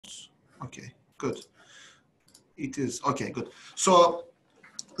Okay, good. It is, okay, good. So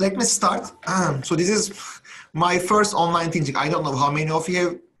let me start. So this is my first online teaching. I don't know how many of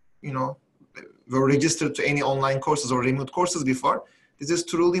you have, were registered to any online courses or remote courses before. This is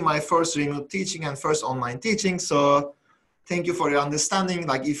truly my first remote teaching and first online teaching. So thank you for your understanding.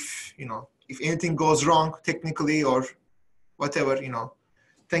 Like if anything goes wrong technically or whatever,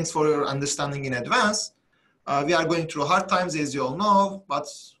 thanks for your understanding in advance. We are going through hard times, as you all know, but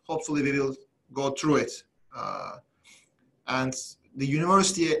hopefully we will go through it. And the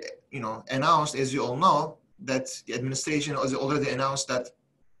university, announced, as you all know, that the administration has already announced that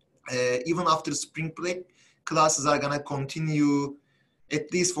even after spring break, classes are going to continue at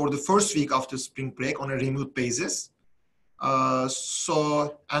least for the first week after spring break on a remote basis. And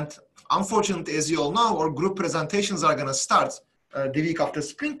unfortunately, as you all know, our group presentations are going to start the week after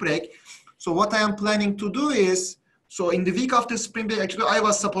spring break. So what I am planning to do is, so in the week after spring break, actually I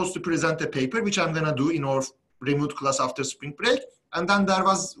was supposed to present a paper, which I'm going to do in our remote class after spring break. And then there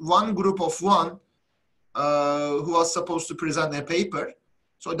was one group of one who was supposed to present a paper.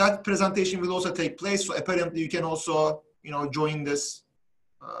 So that presentation will also take place. So apparently you can also, join this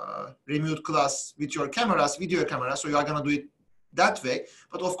remote class with your cameras, video camera. So you are going to do it that way.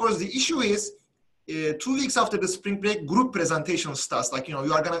 But of course, the issue is 2 weeks after the spring break, group presentation starts. Like,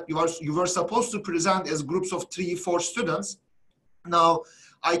 you were supposed to present as groups of 3-4 students. Now,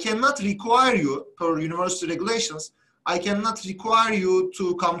 I cannot require you, per university regulations, I cannot require you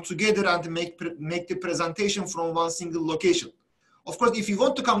to come together and make the presentation from one single location. Of course, if you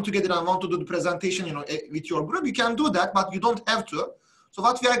want to come together and want to do the presentation, with your group, you can do that, but you don't have to. So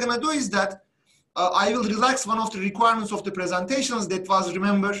what we are going to do is that I will relax one of the requirements of the presentations. That was,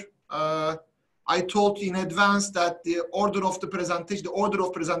 remember, I told you in advance that the order of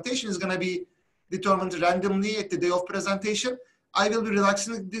presentation is going to be determined randomly at the day of presentation. I will be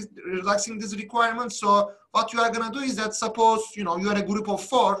relaxing this requirement. So what you are going to do is that, suppose, you are a group of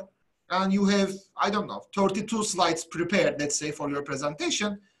 4 and you have, 32 slides prepared, let's say, for your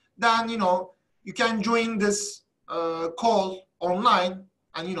presentation, then, you can join this call online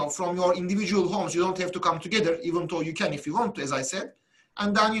and, from your individual homes. You don't have to come together, even though you can if you want to, as I said.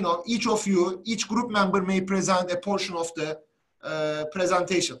 And then, each group member may present a portion of the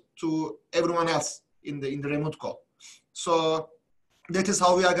presentation to everyone else in the remote call. So that is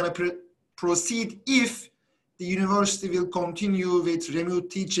how we are going to proceed if the university will continue with remote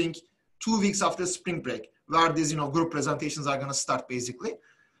teaching 2 weeks after spring break, where these, group presentations are going to start, basically.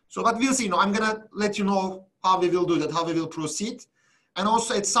 So, but we'll see. I'm going to let you know how we will do that, how we will proceed. And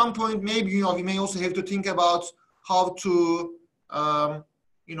also at some point, maybe, we may also have to think about how to,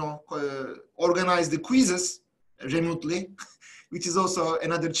 organize the quizzes remotely, which is also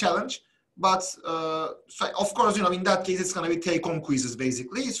another challenge. But so of course, in that case, it's going to be take-home quizzes,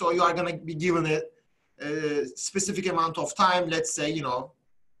 basically. So you are going to be given a specific amount of time. Let's say,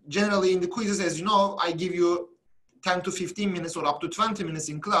 generally in the quizzes, as you know, I give you 10 to 15 minutes or up to 20 minutes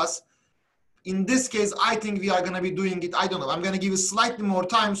in class. In this case, I think we are going to be doing it, I'm going to give you slightly more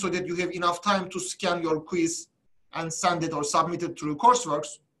time so that you have enough time to scan your quiz and send it or submit it through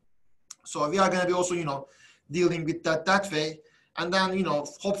Courseworks. So we are going to be also, dealing with that way. And then,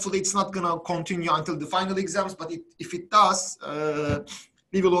 hopefully it's not going to continue until the final exams, but if it does,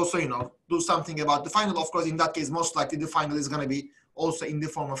 we will also, do something about the final. Of course, in that case, most likely the final is going to be also in the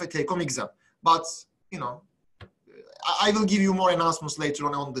form of a take-home exam. But, I will give you more announcements later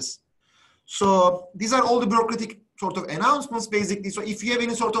on this. So these are all the bureaucratic sort of announcements, basically. So if you have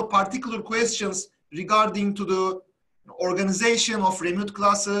any sort of particular questions regarding to the organization of remote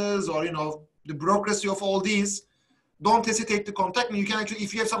classes or, the bureaucracy of all these, don't hesitate to contact me. You can actually,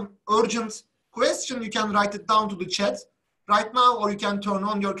 if you have some urgent question, you can write it down to the chat right now, or you can turn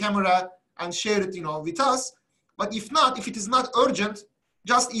on your camera and share it, with us. But if not, if it is not urgent,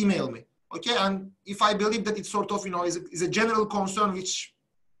 just email me, okay? And if I believe that it's sort of, is a general concern which,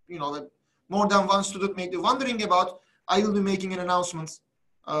 more than one student may be wondering about, I will be making an announcement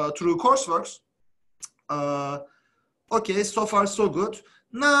through Courseworks. Okay, so far so good.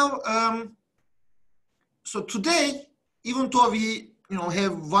 Now, so today, even though we,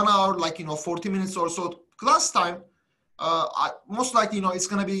 have 1 hour, 40 minutes or so class time, most likely, it's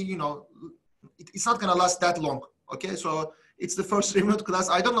going to be, it's not going to last that long. Okay, so it's the first remote class.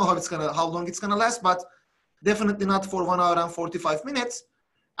 I don't know how long it's going to last, but definitely not for 1 hour and 45 minutes.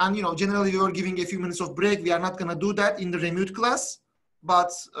 And, generally we are giving a few minutes of break. We are not going to do that in the remote class,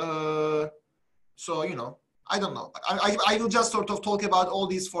 but so, I don't know. I will just sort of talk about all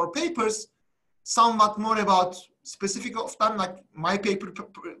these 4 papers, somewhat more about specific of them, like my paper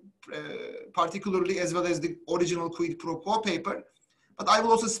particularly, as well as the original quid pro quo paper. but I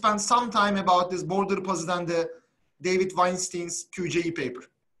will also spend some time about this border deposit and the David Weinstein's QJE paper.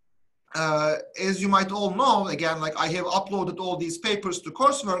 As you might all know, again, like I have uploaded all these papers to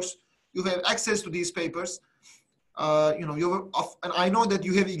Courseworks. You have access to these papers. You know, and I know that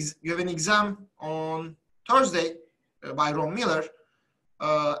you have an exam on Thursday by Ron Miller.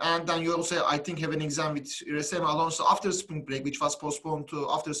 And then you also, I think, have an exam with Irasema Alonso after spring break, which was postponed to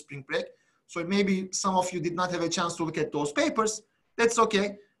after spring break. So maybe some of you did not have a chance to look at those papers. That's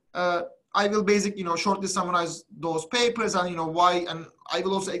okay. I will basically, you know, shortly summarize those papers and, you know, why, and I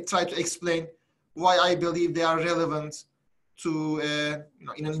will also try to explain why I believe they are relevant to, you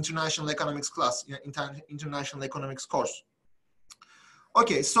know, in an international economics class, international economics course.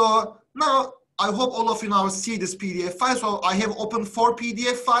 Okay, so now I hope all of you now see this PDF file. So I have opened 4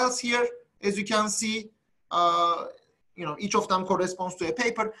 PDF files here, as you can see. You know, each of them corresponds to a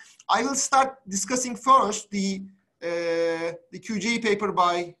paper. I will start discussing first the QJE paper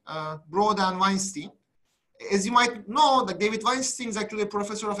by Broad and Weinstein. As you might know, that David Weinstein is actually a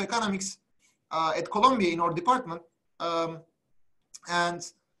professor of economics at Columbia in our department. And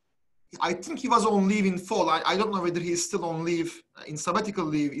I think he was on leave in fall. I don't know whether he's still on leave, in sabbatical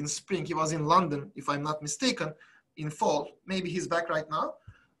leave in spring. He was in London, if I'm not mistaken, in fall. Maybe he's back right now.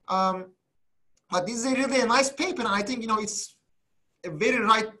 But this is really a nice paper, and I think, you know, it's a very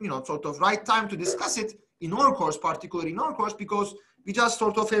right, you know, sort of right time to discuss it in our course, particularly in our course, because we just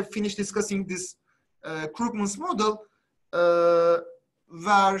sort of have finished discussing this Krugman's model,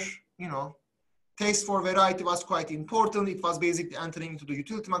 where, you know, taste for variety was quite important. It was basically entering into the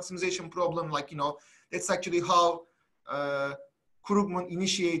utility maximization problem. Like, you know, that's actually how Krugman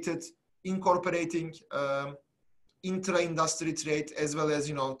initiated incorporating intra-industry trade as well as,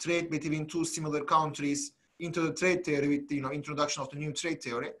 you know, trade between two similar countries into the trade theory with the, you know, introduction of the new trade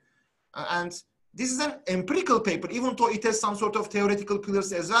theory. And this is an empirical paper, even though it has some sort of theoretical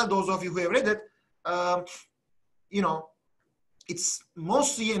pillars as well. Those of you who have read it, you know, it's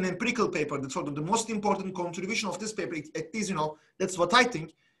mostly an empirical paper. The sort of the most important contribution of this paper, at least, you know, that's what I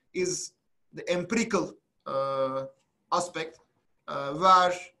think, is the empirical aspect,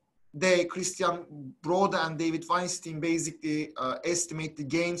 where they, Christian Brode and David Weinstein, basically estimate the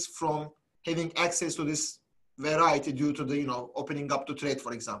gains from having access to this variety due to the, you know, opening up to trade,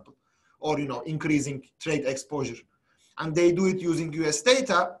 for example, or, you know, increasing trade exposure. And they do it using US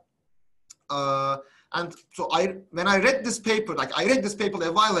data. And so when I read this paper, like I read this paper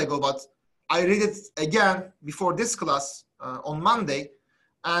a while ago, but I read it again before this class on Monday,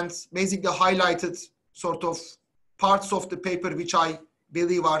 and basically highlighted sort of parts of the paper which I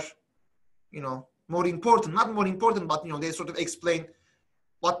believe are, you know, more important, not more important, but, you know, they sort of explain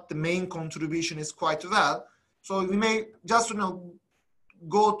what the main contribution is quite well. So we may just, you know,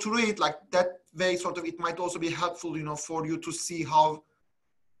 go through it like that way. Sort of, it might also be helpful, you know, for you to see how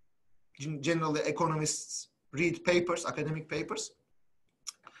generally economists read papers, academic papers.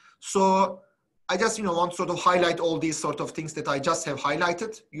 So I just, you know, want to sort of highlight all these sort of things that I just have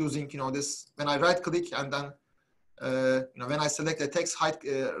highlighted using, you know, this, when I right click and then, you know, when I select a text,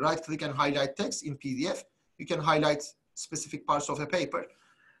 right click and highlight text in PDF, you can highlight specific parts of a paper.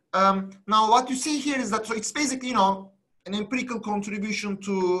 Now what you see here is that, so it's basically, you know, an empirical contribution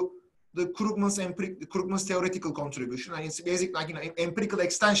to the Krugman's theoretical contribution. And it's basically like, you know, empirical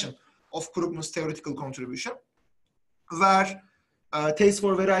extension of Krugman's theoretical contribution, where taste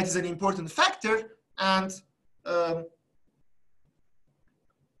for variety is an important factor, and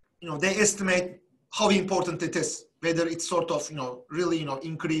you know, they estimate how important it is, whether it's sort of, you know, really, you know,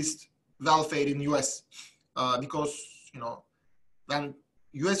 increased welfare in US, because, you know, when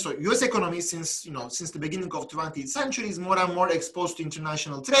US economy since, you know, since the beginning of 20th century is more and more exposed to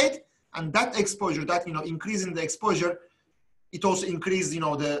international trade, and that exposure, that, you know, increase in the exposure, it also increased, you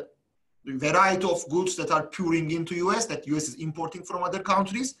know, the variety of goods that are pouring into US, that US is importing from other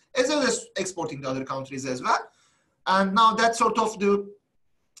countries, as well as exporting to other countries as well. And now that sort of the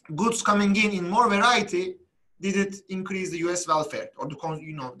goods coming in more variety, did it increase the US welfare, or the,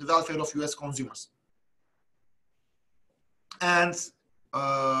 you know, the welfare of US consumers? And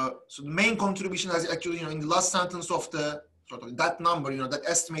so the main contribution is actually, you know, in the last sentence of the sort of that number, you know, that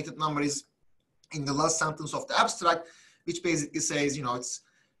estimated number is in the last sentence of the abstract, which basically says, you know, it's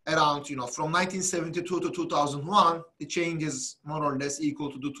around, you know, from 1972 to 2001, the change is more or less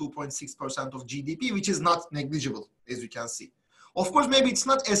equal to the 2.6% of GDP, which is not negligible, as you can see. Of course, maybe it's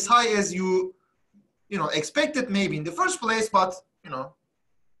not as high as you know, expected maybe in the first place, but, you know,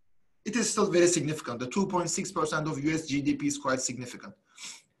 it is still very significant. The 2.6% of US GDP is quite significant.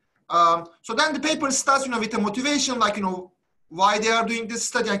 So then the paper starts, you know, with a motivation, like, you know, why they are doing this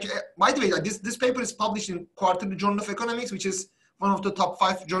study. By the way, this paper is published in Quarterly Journal of Economics, which is one of the top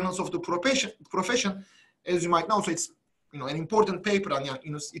 5 journals of the profession, as you might know. So it's, you know, an important paper, and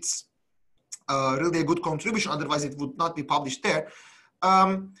you know, it's really a good contribution. Otherwise, it would not be published there.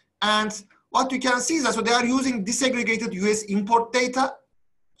 And what you can see is that so they are using disaggregated US import data.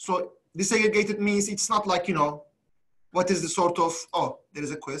 So disaggregated means it's not like, you know, what is the sort of, oh, there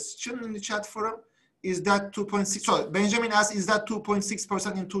is a question in the chat forum. Is that 2.6? So Benjamin asks, is that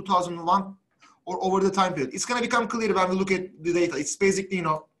 2.6% in 2001 or over the time period? It's going to become clear when we look at the data. It's basically, you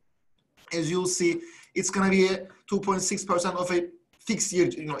know, as you'll see, it's going to be a 2.6% of a fixed year.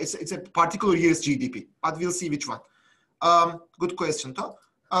 You know, it's a particular year's GDP, but we'll see which one. Good question, Tom.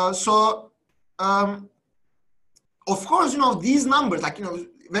 Of course, you know, these numbers, like, you know,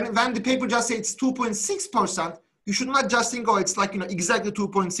 when the paper just says it's 2.6%, you should not just think, oh, it's like, you know, exactly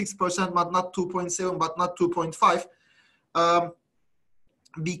 2.6%, but not 2.7, but not 2.5,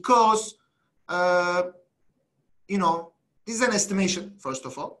 because, you know, this is an estimation, first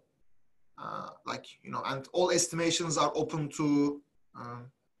of all, like, you know, and all estimations are open to,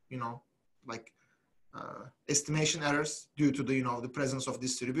 you know, like, estimation errors due to the, you know, the presence of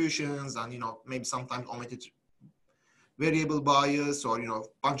distributions and, you know, maybe sometimes omitted variable bias or, you know, a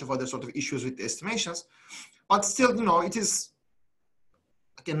bunch of other sort of issues with the estimations. But still, you know, it is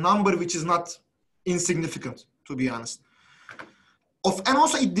like a number which is not insignificant, to be honest. And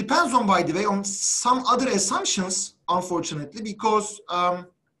also it depends on, by the way, on some other assumptions, unfortunately, because, and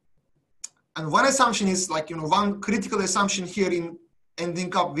one assumption is like, you know, one critical assumption here in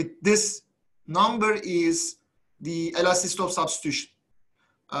ending up with this number is the elasticity of substitution.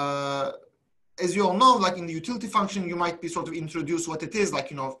 As you all know, like in the utility function, you might be sort of introduce what it is,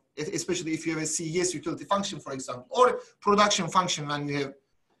 like, you know, especially if you have a CES utility function, for example, or production function when you have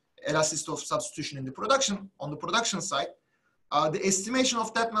elasticity of substitution in the production, on the production side, the estimation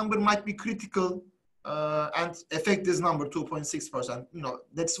of that number might be critical and affect this number, 2.6%. You know,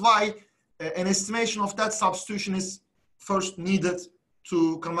 that's why an estimation of that substitution is first needed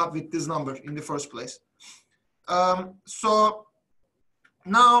to come up with this number in the first place. So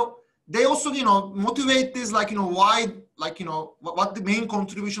now, they also, you know, motivate this, like, you know, why, like, you know, what the main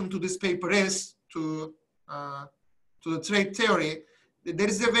contribution to this paper is to the trade theory. There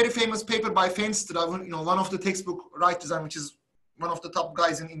is a very famous paper by Feenstra, you know, one of the textbook writers, and which is one of the top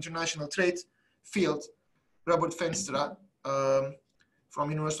guys in international trade field, Robert Feenstra, from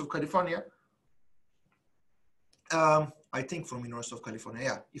University of California. I think from University of California,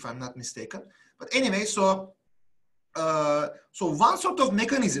 yeah, if I'm not mistaken. But anyway, so one sort of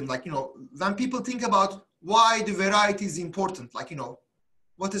mechanism, like, you know, when people think about why the variety is important, like, you know,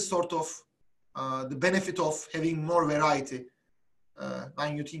 what is sort of the benefit of having more variety,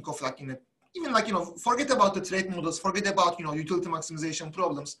 when you think of, like, in a, even like, you know, forget about the trade models, forget about, you know, utility maximization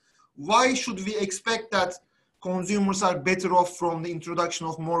problems. Why should we expect that consumers are better off from the introduction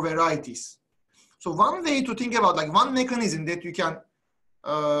of more varieties? So one way to think about, like, one mechanism that you can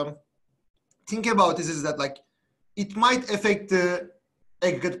think about is that, like, it might affect the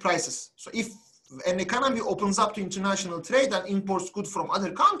aggregate prices. So if an economy opens up to international trade and imports goods from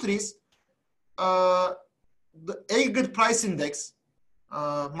other countries, the aggregate price index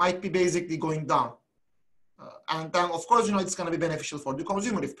might be basically going down. And then, of course, you know, it's going to be beneficial for the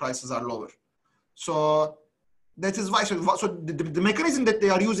consumer if prices are lower. So that is why, so the mechanism that they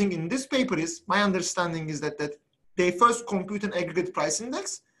are using in this paper is, my understanding is that they first compute an aggregate price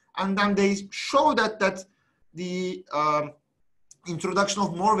index, and then they show that the introduction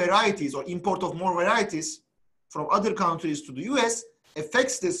of more varieties or import of more varieties from other countries to the US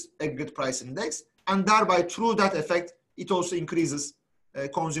affects this aggregate price index, and thereby through that effect, it also increases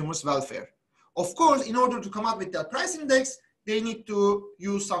consumers' welfare. Of course, in order to come up with that price index, they need to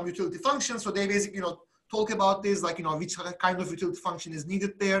use some utility functions. So they basically, you know, talk about this, like, you know, which kind of utility function is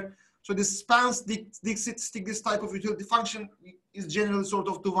needed there. So this spans Dixit-Stiglitz type of utility function is generally sort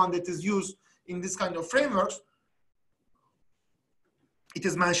of the one that is used in this kind of frameworks. It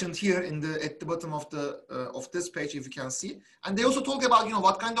is mentioned here at the bottom of this page, if you can see. And they also talk about, you know,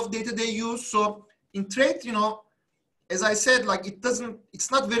 what kind of data they use. So in trade, you know, as I said, like,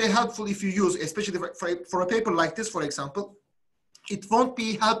 it's not very helpful if you use, especially for a paper like this, for example, it won't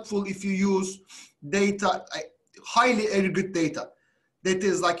be helpful if you use data, highly aggregate data. That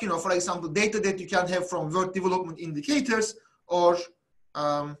is, like, you know, for example, data that you can have from word development indicators or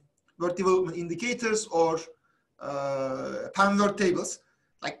pan word tables.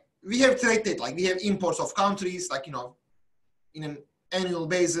 Like, we have trade data, like we have imports of countries, like, you know, in an annual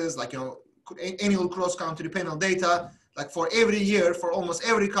basis, like, you know, annual cross-country panel data. Like, for every year, for almost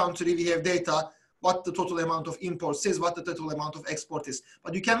every country, we have data, what the total amount of imports is, what the total amount of export is.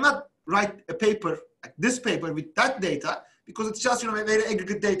 But you cannot write a paper like this paper with that data, because it's just, a very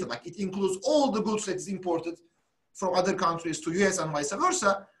aggregate data. Like it includes all the goods that is imported from other countries to US and vice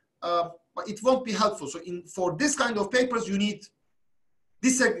versa. But it won't be helpful. So for this kind of papers, you need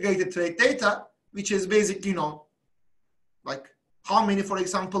disaggregated trade data, which is basically, like how many, for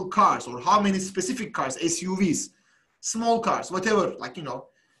example, cars, or how many specific cars, SUVs, small cars, whatever, like,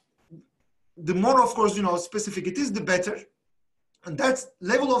 the more, of course, specific it is, the better. And that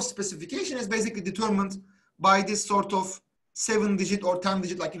level of specification is basically determined by this sort of 7-digit or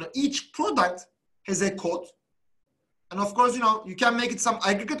 10-digit, like, each product has a code. And of course, you can make it some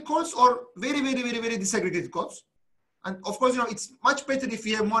aggregate codes or very, very, very, very disaggregated codes. And of course, it's much better if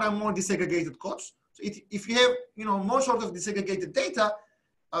you have more and more disaggregated codes. So if you have, more sort of disaggregated data,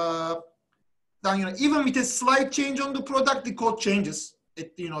 then, even with a slight change on the product, the code changes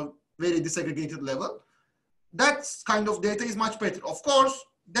at, very disaggregated level. That kind of data is much better. Of course,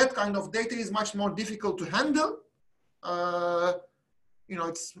 that kind of data is much more difficult to handle. The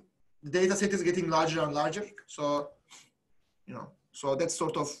data set is getting larger and larger. So, so that's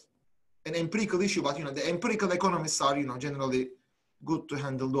sort of an empirical issue, but, the empirical economists are, generally good to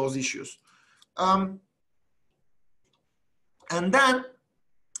handle those issues. And then,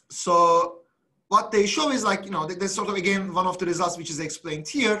 so what they show is like, there's sort of, again, one of the results which is explained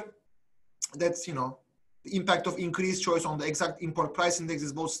here. That's, the impact of increased choice on the exact import price index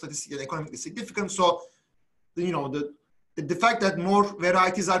is both statistically and economically significant. So, the fact that more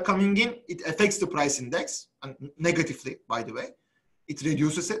varieties are coming in, it affects the price index, and negatively, by the way. It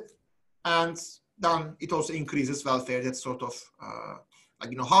reduces it, and then it also increases welfare. That's sort of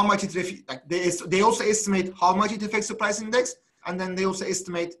like, how much it, like they also estimate how much it affects the price index, and then they also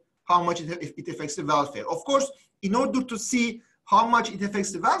estimate how much it affects the welfare. Of course, in order to see how much it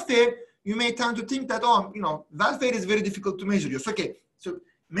affects the welfare, you may tend to think that, welfare is very difficult to measure. Yes, okay, so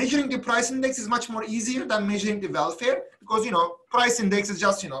measuring the price index is much more easier than measuring the welfare, because, price index is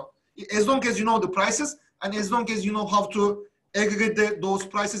just, as long as you know the prices, and as long as you know how to aggregate those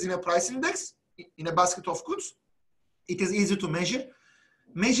prices in a price index, in a basket of goods, it is easy to measure.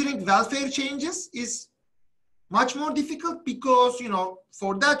 Measuring welfare changes is much more difficult because,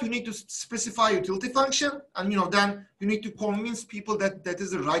 for that you need to specify utility function, and, then you need to convince people that that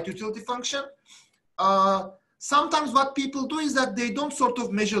is the right utility function. Sometimes what people do is that they don't sort of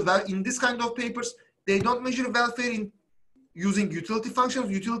measure that in this kind of papers. They don't measure welfare in using utility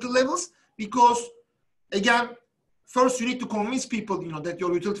functions, utility levels, because, again, first you need to convince people, that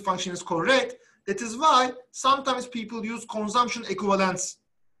your utility function is correct. That is why sometimes people use consumption equivalence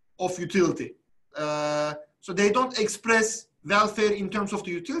of utility. So they don't express welfare in terms of the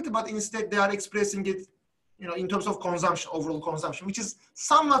utility, but instead they are expressing it, in terms of consumption, overall consumption, which is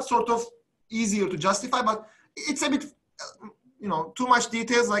somewhat sort of easier to justify, but it's a bit, too much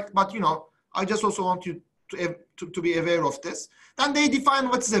details, like, but, I just also want you to be aware of this. Then they define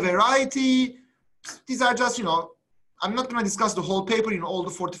what is a variety. These are just, I'm not going to discuss the whole paper, all the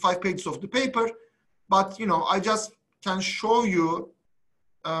 45 pages of the paper, but, I just can show you,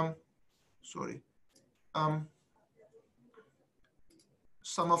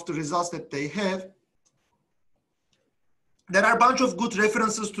 some of the results that they have. There are a bunch of good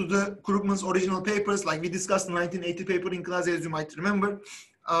references to the Krugman's original papers, like we discussed the 1980 paper in class, as you might remember,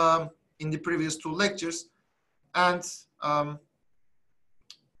 in the previous 2 lectures. And so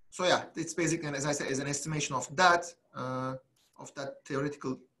yeah, it's basically, as I said, is an estimation of that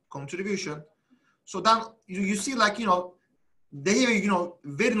theoretical contribution. So then you see, like, they have,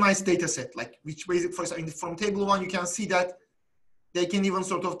 very nice data set, like, which basically, for example, from table 1, you can see that they can even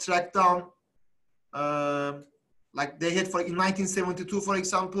sort of track down, like they had, in 1972, for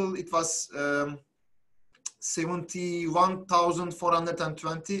example, it was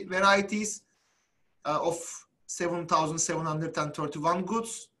 71,420 varieties of 7,731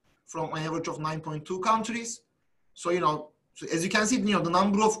 goods from an average of 9.2 countries. So, so as you can see, the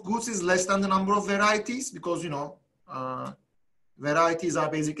number of goods is less than the number of varieties, because, varieties are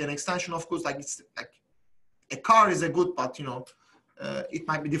basically an extension of goods. Like, it's like a car is a good, but, it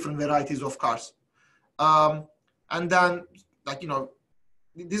might be different varieties of cars. And then, like,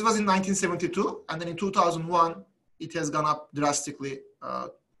 this was in 1972, and then in 2001, it has gone up drastically,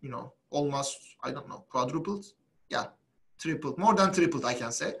 almost, I don't know, quadrupled. Yeah, tripled, more than tripled, I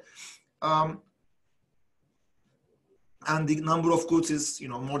can say. And the number of goods is,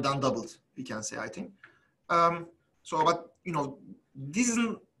 more than doubled, we can say, I think. So, but, this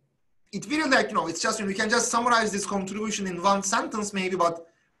isn't, it really, like, it's just, we can just summarize this contribution in 1 sentence maybe, but,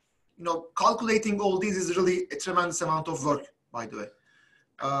 calculating all these is really a tremendous amount of work, by the way,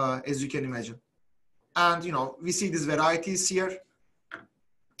 as you can imagine. And, we see these varieties here.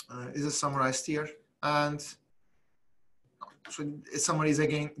 This is summarized here. And so a summary is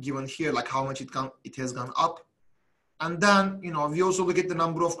again given here, like how much it has gone up. And then, you know, we also look at the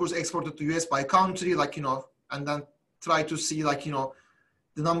number of goods exported to US by country, like, you know, and then try to see, like, you know,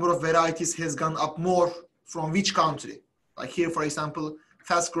 the number of varieties has gone up more from which country. Like here, for example,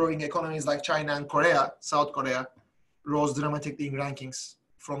 fast growing economies like China and Korea, South Korea, rose dramatically in rankings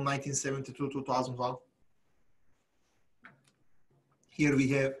from 1972 to 2001. Here we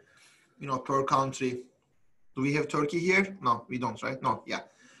have, you know, per country. Do we have Turkey here? No, we don't, right? No, yeah,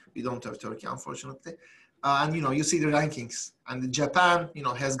 we don't have Turkey, unfortunately. And, you know, you see the rankings. And Japan, you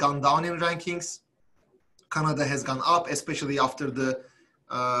know, has gone down in rankings. Canada has gone up, especially after the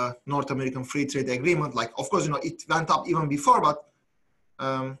North American Free Trade Agreement. Like, of course, you know, it went up even before, but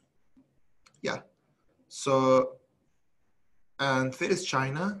yeah. So, and where is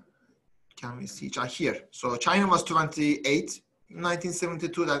China? Can we see China here? So China was 28 in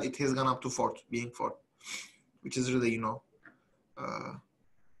 1972, and it has gone up to 4th, being 4th, which is really, you know,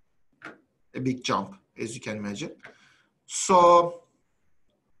 a big jump, as you can imagine. So,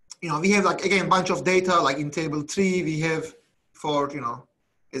 you know, we have, like, again, a bunch of data, like in table 3, we have for, you know,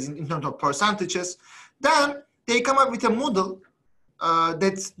 as in terms of percentages. Then they come up with a model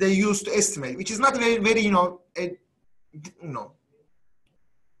that they use to estimate, which is not very, you know,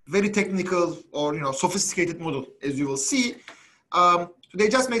 very technical or, you know, sophisticated model, as you will see. So they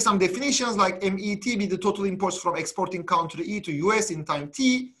just make some definitions like MET be the total imports from exporting country E to US in time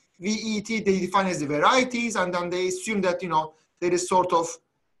T. VET they define as the varieties, and then they assume that, you know, there is sort of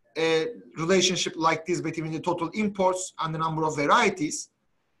a relationship like this between the total imports and the number of varieties.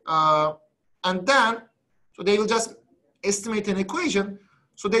 And then, so they will just estimate an equation.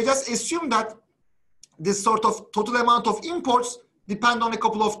 So they just assume that this sort of total amount of imports depend on a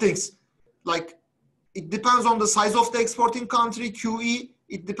couple of things. Like, it depends on the size of the exporting country, QE.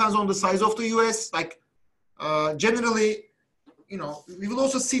 It depends on the size of the US. Like, generally, you know, we will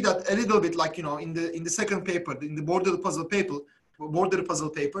also see that a little bit, like, you know, in the second paper, in the border puzzle paper,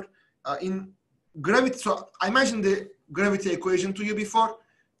 in gravity. So I mentioned the gravity equation to you before.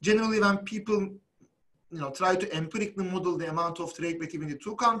 Generally, when people, you know, try to empirically model the amount of trade between the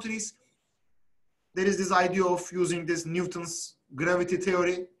two countries, there is this idea of using this Newton's gravity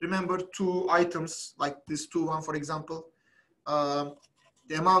theory. Remember, two items like this 2-1, for example,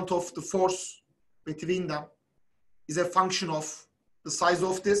 the amount of the force between them is a function of the size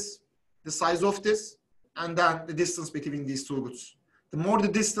of this, and then the distance between these two goods. The more the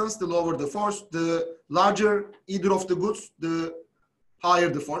distance, the lower the force. The larger either of the goods, the higher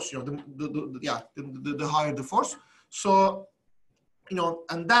the force. You know, the higher the force. So, you know,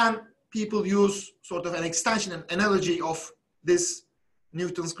 and then people use sort of an extension, an analogy of this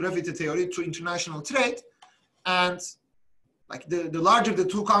Newton's gravity theory to international trade. And like the larger the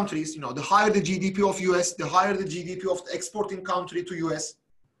two countries, you know, the higher the GDP of US, the higher the GDP of the exporting country to US,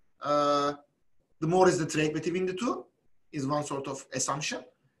 the more is the trade between the two, is one sort of assumption.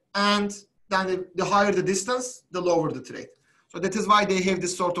 And then the higher the distance, the lower the trade. So that is why they have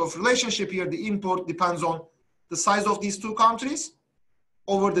this sort of relationship here. The import depends on the size of these two countries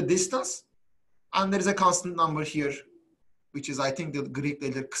over the distance. And there is a constant number here, which is, I think, the Greek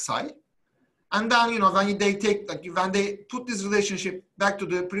letter xi. And then, you know, when they take, like, when they put this relationship back to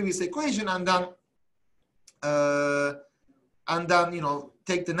the previous equation, and then, you know,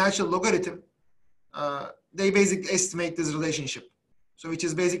 take the natural logarithm, they basically estimate this relationship. So which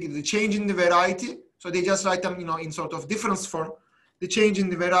is basically the change in the variety. So they just write them, you know, in sort of difference form. The change in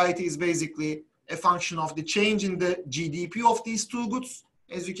the variety is basically a function of the change in the GDP of these two goods,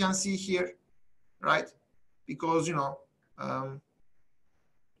 as you can see here, right? Because, you know,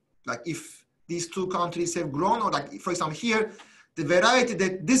 like if these two countries have grown, or like, for example, here, the variety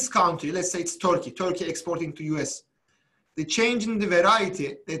that this country, let's say it's Turkey exporting to US, the change in the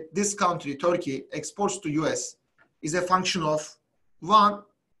variety that this country, Turkey, exports to US is a function of, one,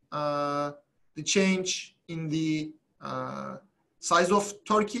 the change in the size of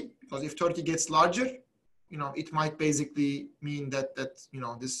Turkey, because if Turkey gets larger, you know, it might basically mean that you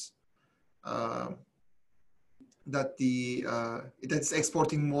know, this that's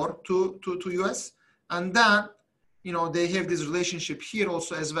exporting more to US. And then, you know, they have this relationship here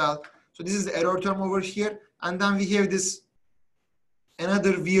also as well. So this is the error term over here. And then we have this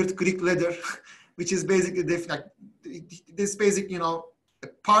another weird Greek letter, which is basically this basic, you know, a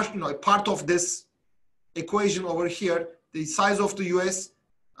part of this equation over here, the size of the US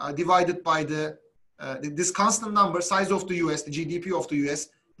divided by this constant number, size of the US, the GDP of the US,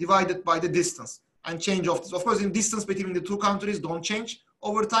 divided by the distance. And change of this. Of course, the distance between the two countries don't change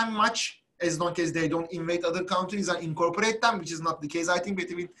over time much, as long as they don't invade other countries and incorporate them, which is not the case, I think,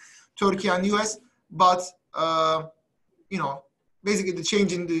 between Turkey and US. But you know, basically the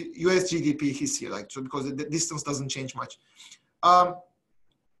change in the US GDP is here, like, so because the distance doesn't change much.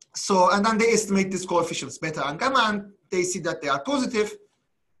 So, and then they estimate these coefficients, beta and gamma, and they see that they are positive,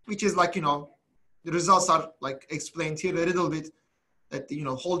 which is like, you know, the results are like explained here a little bit, that, you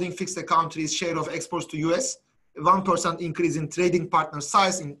know, holding fixed a country's share of exports to US, 1% increase in trading partner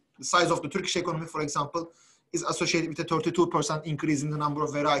size, in the size of the Turkish economy, for example, is associated with a 32% increase in the number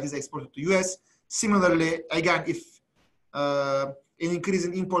of varieties exported to US. Similarly, again, if an increase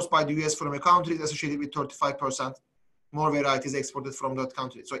in imports by the US from a country is associated with 35% more varieties exported from that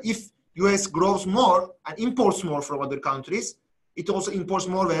country. So if US grows more and imports more from other countries, it also imports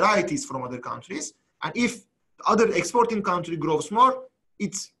more varieties from other countries. And if the other exporting country grows more,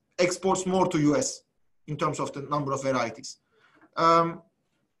 it exports more to US in terms of the number of varieties.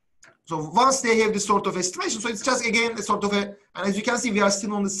 So once they have this sort of estimation, so it's just again a sort of a, and as you can see, we are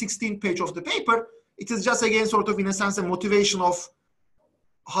still on the 16th page of the paper. It is just again sort of in a sense a motivation of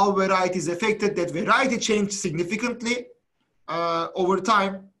how variety is affected, that variety changed significantly over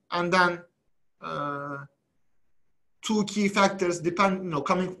time, and then two key factors depend, you know,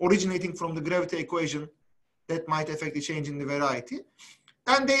 originating from the gravity equation that might affect the change in the variety.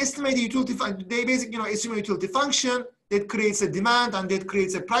 And they estimate the utility function. They basically, you know, assume a utility function that creates a demand and that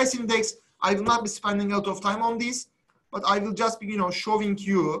creates a price index. I will not be spending a lot of time on this, but I will just be, you know, showing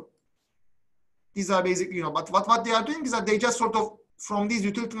you. These are basically, you know, but what they are doing is that they just sort of, from this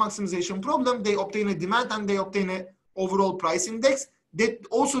utility maximization problem, they obtain a demand and they obtain a overall price index that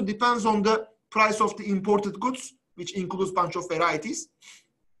also depends on the price of the imported goods, which includes a bunch of varieties.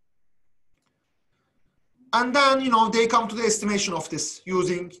 And then, you know, they come to the estimation of this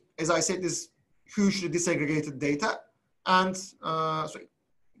using, as I said, this hugely disaggregated data. And so,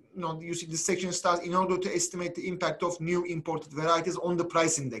 you know, you see this section starts in order to estimate the impact of new imported varieties on the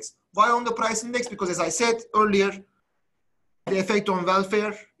price index. Why on the price index? Because as I said earlier, the effect on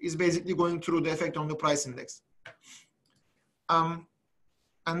welfare is basically going through the effect on the price index. And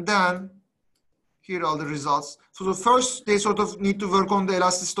then here are all the results. So the first, they sort of need to work on the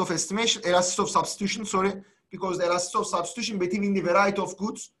elasticity of estimation, elasticity of substitution, sorry, because the elasticity of substitution between the variety of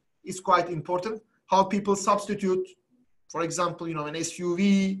goods is quite important. How people substitute, for example, you know, an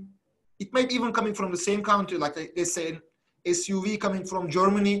SUV, it might be even coming from the same country, like they say an SUV coming from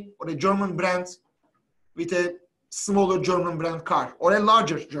Germany or a German brand with a smaller German brand car or a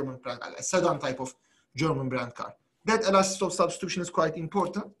larger German brand, a sedan type of German brand car. That elasticity of substitution is quite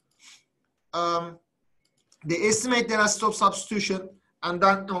important. They estimate the elasticity of substitution, and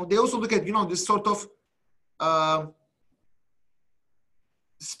then, you know, they also look at, you know, this sort of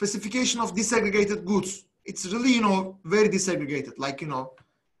specification of disaggregated goods. It's really, you know, very disaggregated. Like, you know,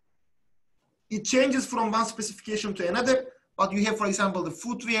 it changes from one specification to another, but you have, for example, the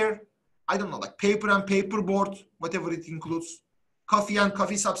footwear, I don't know, like paper and paperboard, whatever it includes, coffee and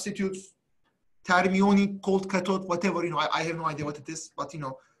coffee substitutes, thermionic, cold cathode, whatever, you know, I have no idea what it is, but, you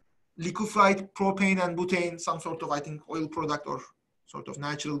know, liquefied propane and butane, some sort of, I think, oil product or sort of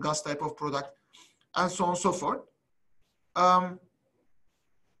natural gas type of product, and so on and so forth.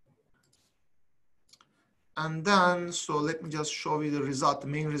 And then, so let me just show you the result, the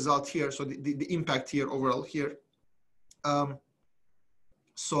main result here. So the impact here overall here.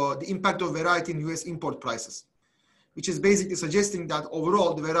 So the impact of variety in US import prices, which is basically suggesting that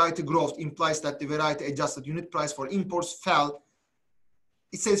overall the variety growth implies that the variety adjusted unit price for imports fell.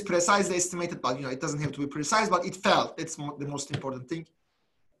 It says precisely estimated, but, you know, it doesn't have to be precise, but it fell. That's the most important thing.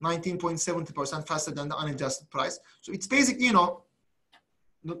 19.70% faster than the unadjusted price. So it's basically, you know,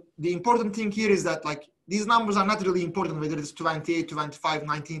 the important thing here is that, like, these numbers are not really important, whether it's 28, 25,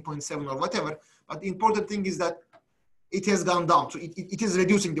 19.7 or whatever, but the important thing is that it has gone down. So it is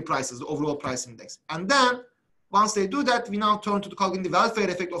reducing the prices, the overall price index. And then once they do that, we now turn to calculating the welfare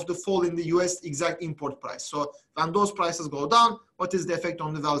effect of the fall in the US exact import price. So when those prices go down, what is the effect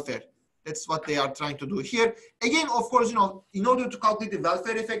on the welfare? That's what they are trying to do here. Again, of course, you know, in order to calculate the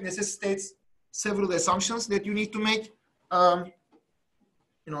welfare effect necessitates several assumptions that you need to make.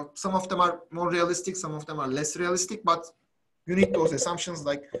 You know, some of them are more realistic, some of them are less realistic, but you need those assumptions,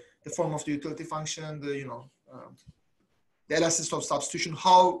 like the form of the utility function, the, you know, the elasticity of substitution,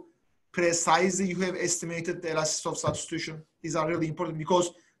 how precisely you have estimated the elasticity of substitution. These are really important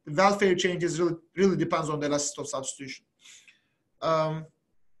because the welfare changes really depends on the elasticity of substitution.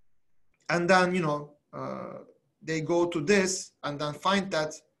 And then, you know, they go to this and then find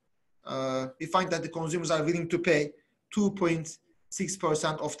that we find that the consumers are willing to pay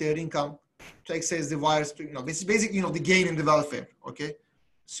 2.6% of their income to access the wires to, you know, this is basically, you know, the gain in the welfare. Okay,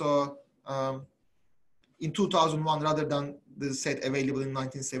 so in 2001 rather than the set available in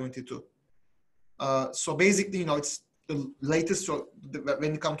 1972. So basically, you know, it's the latest, so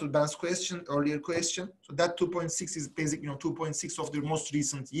when it comes to Ben's question, earlier question, so that 2.6 is basically, 2.6 of the most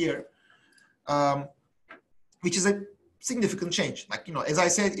recent year, which is a significant change. Like, as I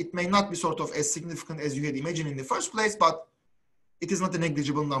said, it may not be sort of as significant as you had imagined in the first place, but it is not a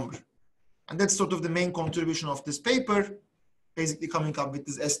negligible number. And that's sort of the main contribution of this paper, basically coming up with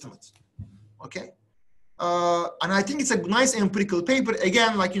this estimate. Okay. And I think it's a nice empirical paper.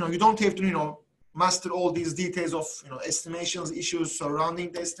 Again, like, you don't have to, master all these details of, estimations, issues surrounding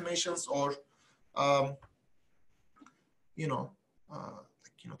the estimations, or, the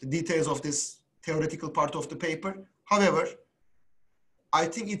details of this theoretical part of the paper. However, I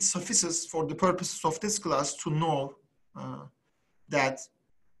think it suffices for the purposes of this class to know that,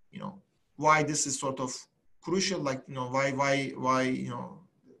 why this is sort of crucial, like, why,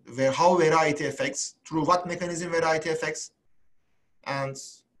 how variety affects, through what mechanism variety affects, and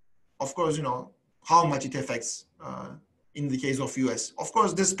of course, how much it affects in the case of US. Of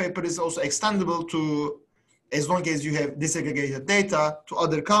course, this paper is also extendable to, as long as you have disaggregated data, to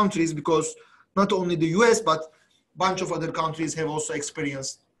other countries, because not only the US, but a bunch of other countries have also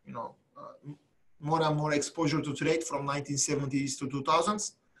experienced, more and more exposure to trade from 1970s to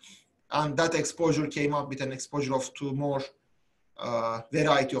 2000s. And that exposure came up with an exposure to more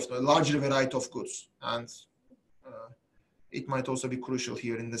larger variety of goods. And it might also be crucial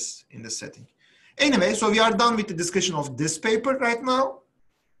here in this setting. Anyway, so we are done with the discussion of this paper right now.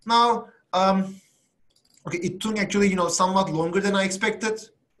 Now, okay, it took actually, somewhat longer than I expected.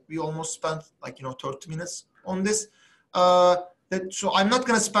 We almost spent like, 30 minutes on this. So I'm not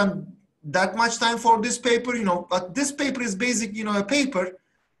going to spend that much time for this paper, but this paper is basically, a paper.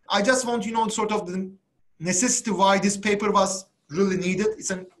 I just want, sort of the necessity why this paper was really needed.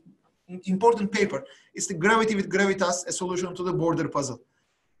 It's an important paper. It's the Gravity with Gravitas, a solution to the border puzzle.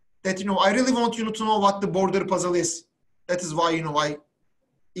 That, I really want you to know what the border puzzle is. That is why, I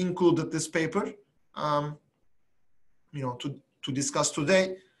included this paper, to discuss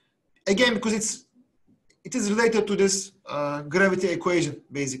today. Again, because it is related to this gravity equation,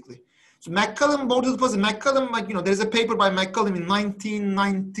 basically. So McCallum border puzzle, McCallum, there's a paper by McCallum in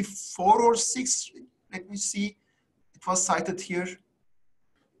 1994 or 6. Let me see. It was cited here.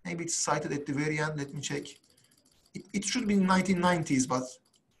 Maybe it's cited at the very end. Let me check. It should be in 1990s, but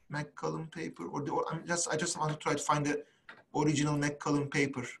McCallum paper, I just want to try to find the original McCallum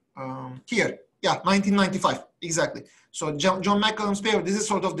paper. Here, yeah, 1995, exactly. So John McCallum's paper, this is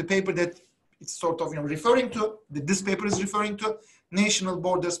sort of the paper that it's sort of referring to, that this paper is referring to, National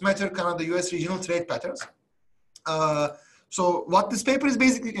Borders Matter, Canada-US Regional Trade Patterns. So what this paper is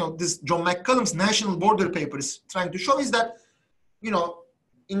basically, this John McCallum's national border paper is trying to show is that,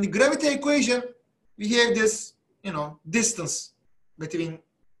 in the gravity equation, we have this, distance between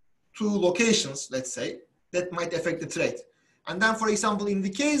two locations, let's say, that might affect the trade. And then, for example, in the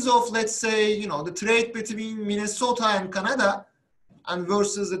case of, let's say, the trade between Minnesota and Canada and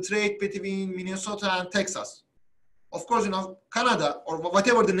versus the trade between Minnesota and Texas. Of course, Canada or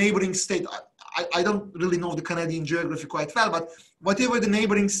whatever the neighboring state, I don't really know the Canadian geography quite well, but whatever the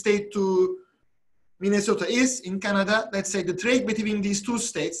neighboring state to Minnesota is in Canada, let's say the trade between these two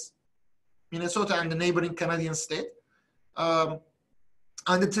states, Minnesota and the neighboring Canadian state, and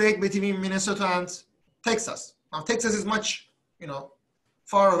the trade between Minnesota and Texas. Now, Texas is much,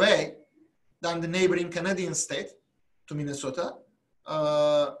 far away than the neighboring Canadian state to Minnesota.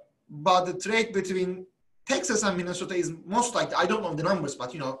 But the trade between Texas and Minnesota is most likely, I don't know the numbers,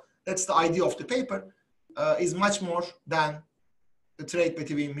 but, that's the idea of the paper, is much more than the trade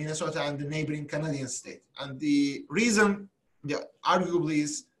between Minnesota and the neighboring Canadian state. And the reason, arguably,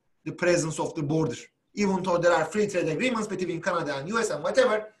 is the presence of the border. Even though there are free trade agreements between Canada and US and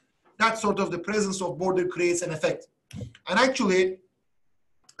whatever, that sort of the presence of border creates an effect. And actually,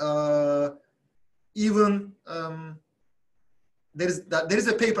 even there is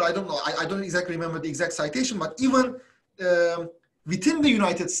a paper, I don't know, I don't exactly remember the exact citation, but even within the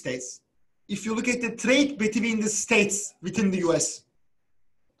United States, if you look at the trade between the states within the US,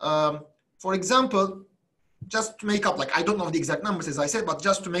 for example, just to make up, like, I don't know the exact numbers, as I said, but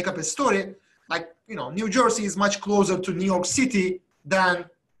just to make up a story, like, New Jersey is much closer to New York City than,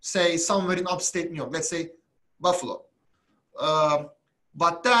 say, somewhere in upstate New York, let's say Buffalo.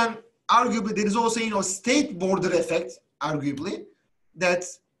 But then, arguably, there is also, state border effect, arguably, that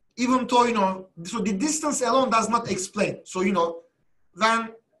even though, so the distance alone does not explain. So, when,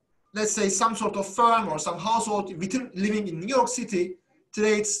 let's say, some sort of firm or some household living in New York City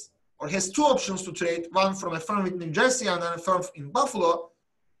trades or has two options to trade, one from a firm in New Jersey and then a firm in Buffalo,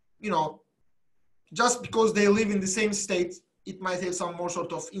 just because they live in the same state it might have some more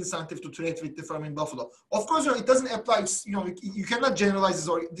sort of incentive to trade with the firm in Buffalo. Of course, it doesn't apply. It's, you cannot generalize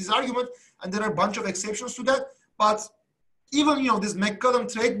this argument, and there are a bunch of exceptions to that. But even this McCollum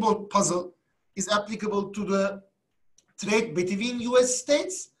trade board puzzle is applicable to the trade between U.S.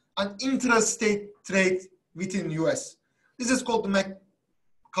 states and intrastate trade within U.S. This is called the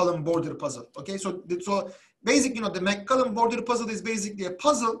McCollum border puzzle. Okay, so basically, the McCollum border puzzle is basically a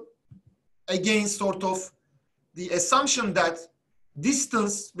puzzle against sort of the assumption that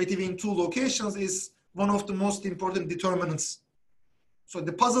distance between two locations is one of the most important determinants. So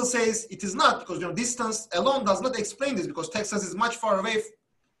the puzzle says it is not, because distance alone does not explain this, because Texas is much far away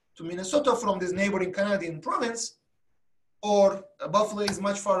to Minnesota from this neighboring Canadian province, or Buffalo is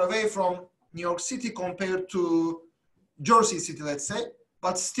much far away from New York City compared to Jersey City, let's say.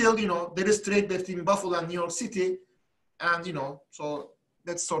 But still, there is trade between Buffalo and New York City, and so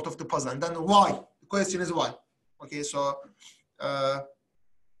that's sort of the puzzle. And then why? The question is why. Okay, so of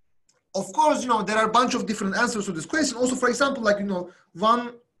course, there are a bunch of different answers to this question. Also, for example, like,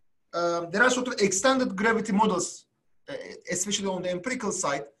 there are sort of extended gravity models, especially on the empirical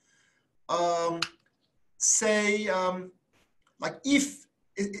side. Like if,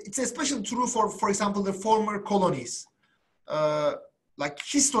 it's especially true for example, the former colonies. Like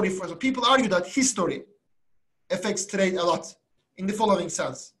history, for example, people argue that history affects trade a lot in the following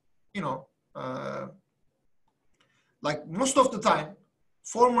sense. Like most of the time,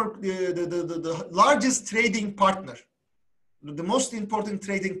 the largest trading partner, the most important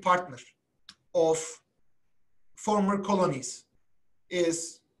trading partner of former colonies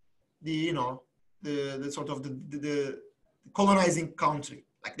is the sort of the colonizing country.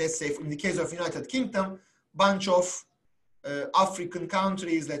 Like let's say in the case of United Kingdom, bunch of African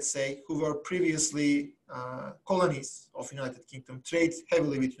countries, let's say, who were previously colonies of United Kingdom, trade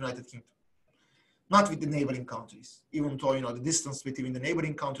heavily with United Kingdom. Not with the neighboring countries, even though the distance between the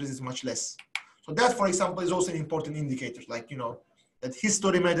neighboring countries is much less. So that, for example, is also an important indicator. Like that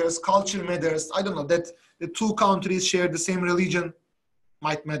history matters, culture matters. I don't know that the two countries share the same religion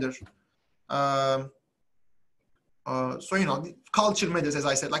might matter. So the culture matters, as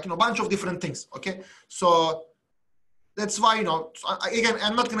I said. Like a bunch of different things. Okay, so that's why again,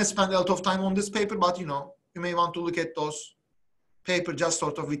 I'm not going to spend a lot of time on this paper, but you may want to look at those paper just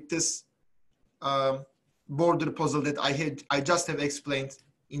sort of with this border puzzle that I just have explained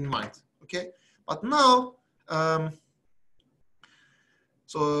in mind. Okay, but now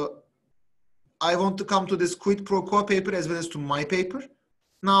so I want to come to this quid pro quo paper as well as to my paper.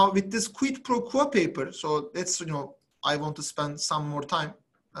 Now with this quid pro quo paper, so that's I want to spend some more time.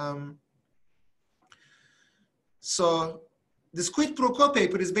 So this quid pro quo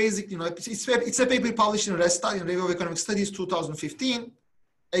paper is basically it's a paper published in Resta in Review of Economic Studies 2015.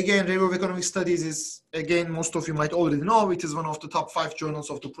 Again, Review of Economic Studies is, again, most of you might already know, it is one of the top 5 journals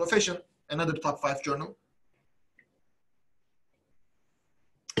of the profession, another top 5 journal.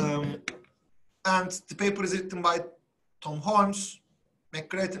 And the paper is written by Tom Holmes,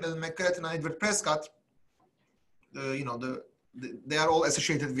 McCracken and Edward Prescott. They are all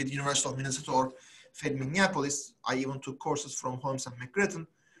associated with University of Minnesota or Fed Minneapolis. I even took courses from Holmes and McCracken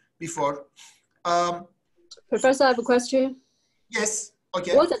before. Professor, I have a question. Yes.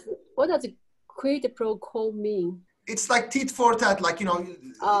 Okay. What does quid pro quo mean? It's like tit for tat, like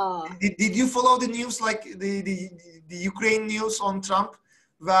did you follow the news, like the Ukraine news on Trump,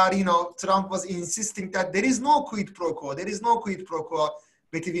 where Trump was insisting that there is no quid pro quo,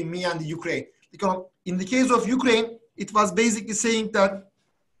 between me and the Ukraine. Because in the case of Ukraine, it was basically saying that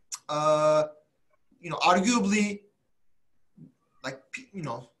arguably, like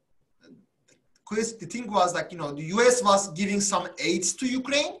the thing was like, the US was giving some aids to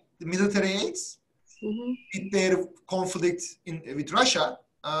Ukraine, the military aids, with their conflict with Russia.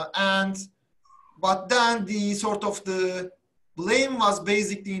 But then the sort of the blame was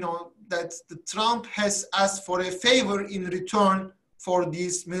basically, that the Trump has asked for a favor in return for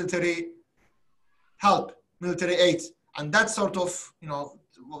these military help, military aid. And that sort of,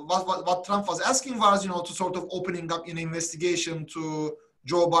 what Trump was asking was, to sort of opening up an investigation to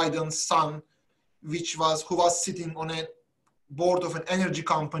Joe Biden's son, who was sitting on a board of an energy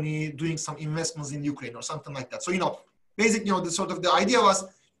company doing some investments in Ukraine or something like that. So, basically, the idea was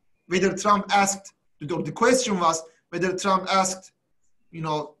whether Trump asked, or the question was whether Trump asked,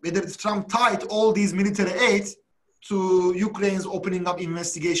 whether Trump tied all these military aid to Ukraine's opening up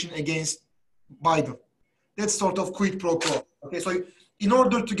investigation against Biden. That's sort of quid pro quo. Okay, so in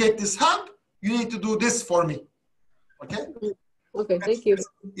order to get this help, you need to do this for me. Okay? Okay, thank you.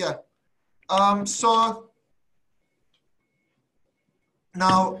 Yeah. So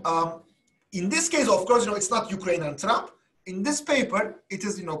now, in this case, of course, it's not Ukraine and Trump. in this paper, it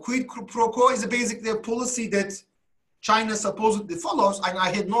is, quid pro quo is basically a policy that China supposedly follows, and I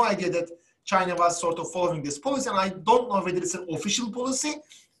had no idea that China was sort of following this policy, and I don't know whether it's an official policy,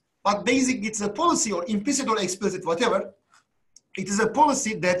 but basically it's a policy, or implicit or explicit, whatever. It is a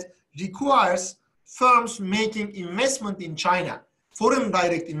policy that requires firms making investment in China, foreign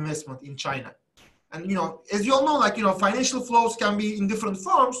direct investment in China. And, as you all know, like, financial flows can be in different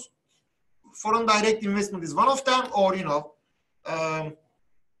forms. Foreign direct investment is one of them, or,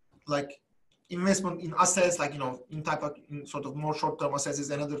 like investment in assets, like, in sort of more short-term assets is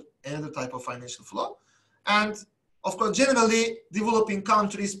another type of financial flow. And of course, generally developing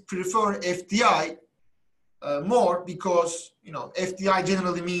countries prefer FDI more because, FDI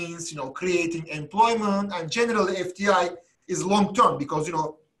generally means, creating employment, and generally FDI is long-term because,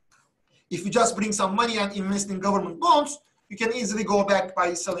 if you just bring some money and invest in government bonds, you can easily go back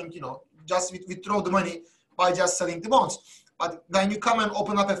by selling, just withdraw the money by just selling the bonds. But when you come and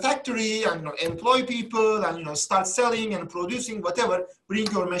open up a factory and employ people and start selling and producing whatever, bring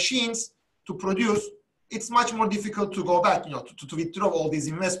your machines to produce, it's much more difficult to go back, to withdraw all these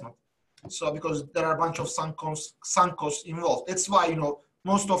investments. So because there are a bunch of sunk costs involved. That's why,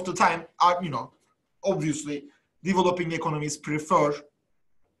 most of the time, obviously, developing economies prefer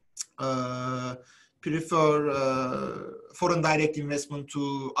foreign direct investment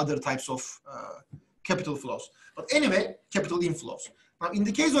to other types of capital flows. But anyway, capital inflows. Now, in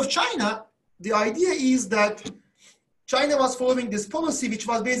the case of China, the idea is that China was following this policy, which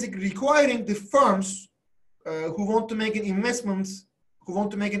was basically requiring the firms who want to make an investment, who want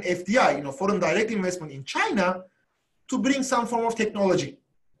to make an FDI, foreign direct investment in China, to bring some form of technology.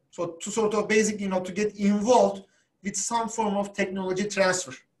 So to sort of basically, to get involved with some form of technology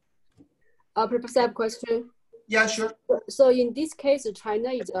transfer. Professor, I have a question. Yeah, sure. So in this case, China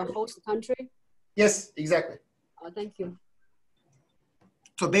is a host country? Yes, exactly. Thank you.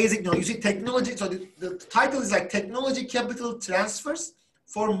 So basically, you see technology, so the title is like Technology Capital Transfers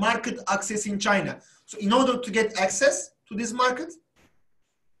for Market Access in China. So in order to get access to this market,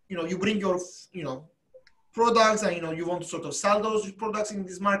 you bring your, products and, you want to sort of sell those products in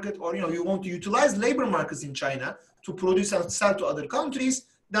this market, or, you want to utilize labor markets in China to produce and sell to other countries,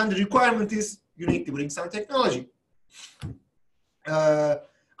 then the requirement is you need to bring some technology. And,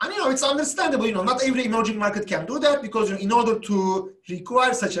 it's understandable, not every emerging market can do that because, in order to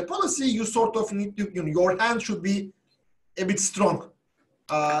require such a policy, you sort of need to, your hand should be a bit strong.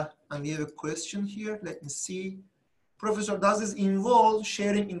 And we have a question here. Let me see. Professor, does this involve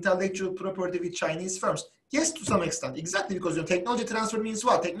sharing intellectual property with Chinese firms? Yes, to some extent. Exactly, because technology transfer means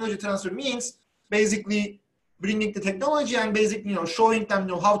what? Technology transfer means basically bringing the technology and basically, showing them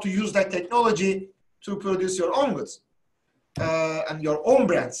how to use that technology to produce your own goods and your own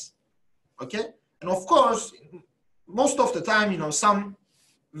brands. Okay, and of course, most of the time, some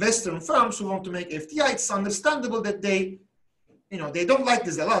Western firms who want to make FDI, it's understandable that they don't like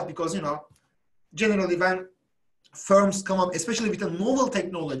this a lot because, generally when firms come up, especially with a novel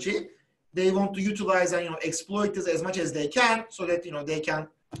technology, they want to utilize and, exploit this as much as they can so that, they can,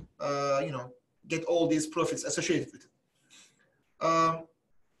 get all these profits associated with it.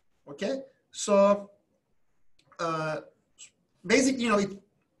 Okay, so basically, it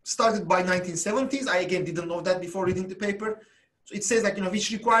started by 1970s. I, again, didn't know that before reading the paper. So it says,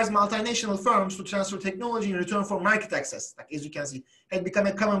 which requires multinational firms to transfer technology in return for market access, as you can see, had become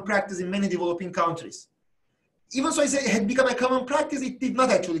a common practice in many developing countries. Even so, it had become a common practice, it did not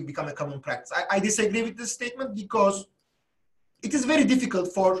actually become a common practice. I disagree with this statement because it is very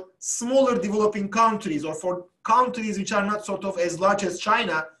difficult for smaller developing countries or for countries which are not sort of as large as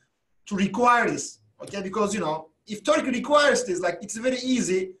China to require this, okay? Because, if Turkey requires this, it's very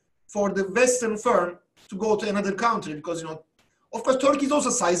easy for the Western firm to go to another country because, of course, Turkey is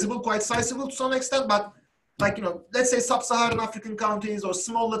also sizable, quite sizable to some extent, but let's say sub-Saharan African countries or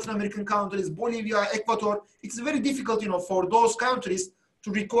small Latin American countries, Bolivia, Ecuador, it's very difficult, for those countries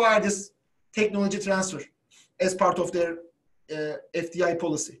to require this technology transfer as part of their FDI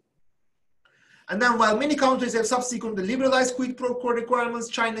policy. And then while many countries have subsequently liberalized quid pro quo requirements,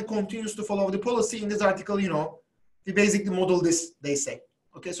 China continues to follow the policy. In this article, they basically model this, they say.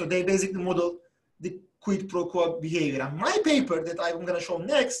 Okay, so they basically model the quid pro quo behavior. And my paper that I'm going to show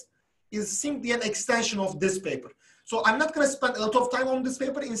next is simply an extension of this paper. So I'm not going to spend a lot of time on this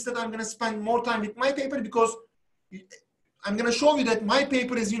paper. Instead, I'm going to spend more time with my paper because I'm going to show you that my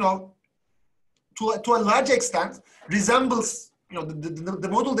paper is, to a large extent resembles, the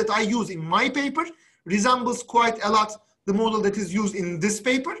model that I use in my paper resembles quite a lot the model that is used in this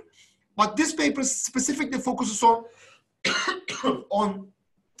paper. But this paper specifically focuses on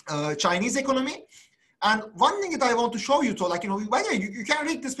Chinese economy. And one thing that I want to show you, like, by the way, you can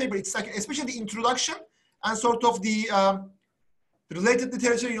read this paper. It's like, especially the introduction and sort of the related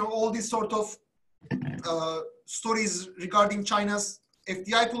literature, all these sort of stories regarding China's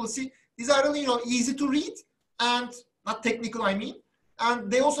FDI policy. These are really, easy to read and not technical, I mean.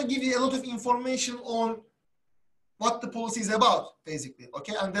 And they also give you a lot of information on what the policy is about, basically,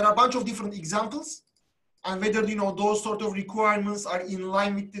 okay? And there are a bunch of different examples, and whether, those sort of requirements are in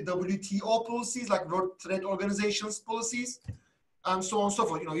line with the WTO policies, like World Trade Organization's policies, and so on and so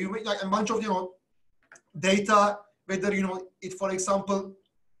forth. You make like a bunch of, data, whether, it, for example,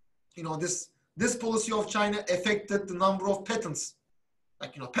 this policy of China affected the number of patents.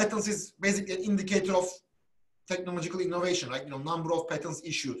 Like, patents is basically an indicator of technological innovation, right? Number of patents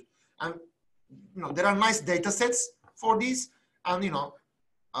issued. And, there are nice data sets for these, and,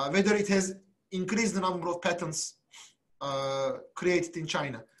 whether it has increased the number of patents created in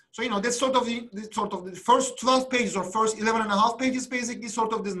China. So, that's sort of the first 12 pages or first 11 and a half pages, basically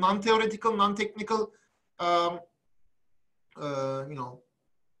sort of this non-theoretical, non-technical,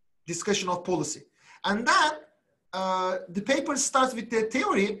 discussion of policy. And then the paper starts with the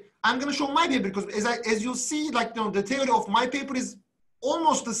theory. I'm going to show my paper because as you see, like, the theory of my paper is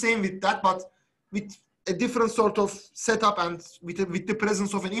almost the same with that, but with a different sort of setup and with the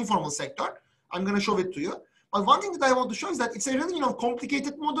presence of an informal sector. I'm going to show it to you. But one thing that I want to show is that it's a really,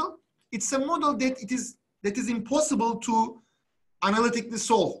 complicated model. It's a model that is impossible to analytically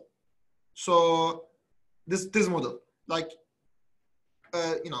solve. So this model, like,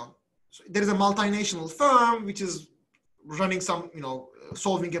 so there is a multinational firm which is running some,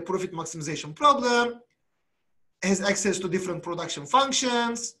 solving a profit maximization problem, has access to different production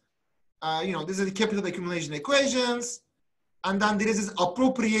functions. This is the capital accumulation equations. And then there is this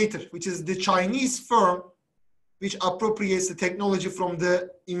appropriator, which is the Chinese firm, which appropriates the technology from the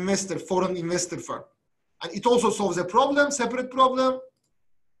investor, foreign investor firm. And it also solves a problem, separate problem.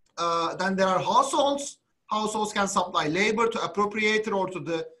 Then there are households. Households can supply labor to appropriator or to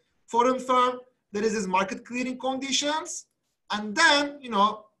the foreign firm. There is this market clearing conditions. And then,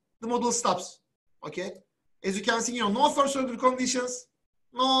 the model stops, okay? As you can see, no first order conditions,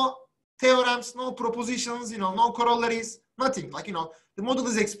 no theorems, no propositions, no corollaries, nothing. Like, the model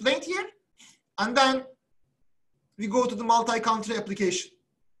is explained here. And then we go to the multi-country application,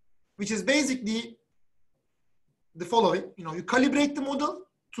 which is basically the following. You calibrate the model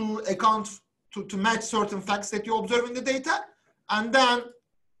to account, to match certain facts that you observe in the data. And then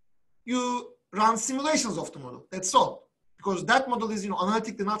you run simulations of the model. That's all. Because that model is,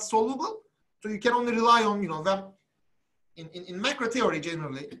 analytically not solvable. So you can only rely on, when in macro theory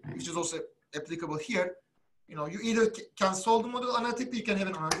generally, which is also applicable here, you either can solve the model analytically, you can have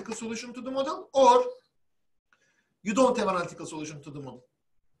an analytical solution to the model, or you don't have an analytical solution to the model.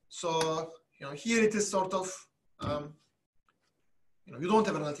 So, here it is sort of, you don't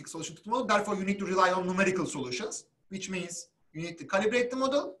have an analytical solution to the model, therefore you need to rely on numerical solutions, which means you need to calibrate the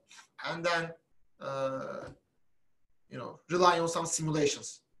model and then, rely on some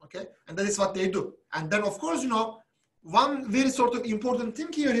simulations, okay? And that is what they do. And then, of course, one very sort of important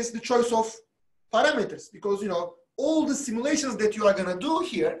thing here is the choice of parameters, because, all the simulations that you are going to do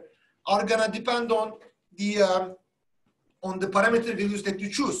here are going to depend on the parameter values that you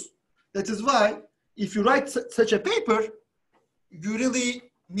choose. That is why if you write such a paper, you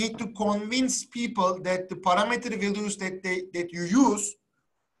really need to convince people that the parameter values that you use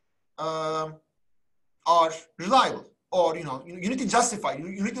are reliable, or you need to justify,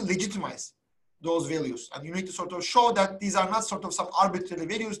 you need to legitimize those values, and you need to sort of show that these are not sort of some arbitrary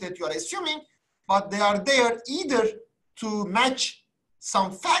values that you are assuming, but they are there either to match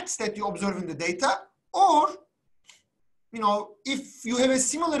some facts that you observe in the data, or if you have a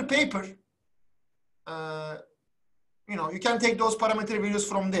similar paper, you can take those parameter values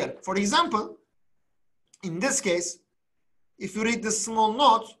from there. For example, in this case, if you read the small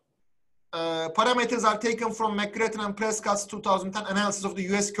note, parameters are taken from McGrattan and Prescott's 2010 analysis of the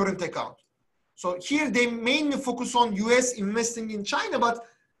US current account. So here they mainly focus on US investing in China, but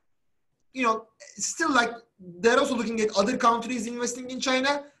still, like, they're also looking at other countries investing in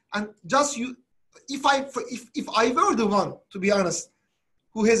China. And just if I were the one, to be honest,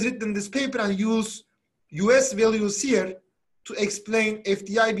 who has written this paper and use US values here to explain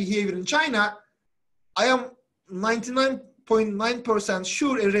FDI behavior in China, I am 99.9%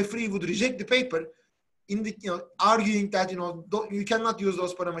 sure a referee would reject the paper, arguing that you cannot use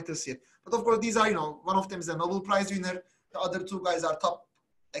those parameters here. But of course, these are one of them is a Nobel Prize winner, the other two guys are top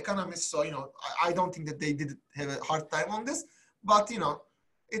economists, so I don't think that they did have a hard time on this. But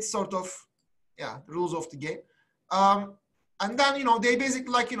it's sort of the rules of the game. And then, you know, they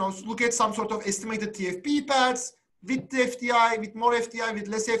basically like, you know, look at some sort of estimated TFP paths with the FDI, with more FDI, with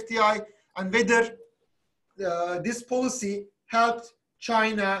less FDI, and whether this policy helped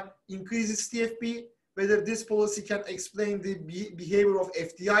China increase its TFP, whether this policy can explain the behavior of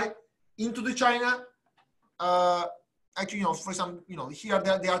FDI into the China. Actually, you know, for example, you know, here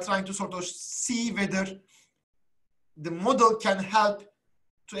they are trying to sort of see whether the model can help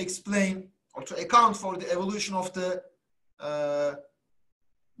to explain or to account for the evolution of the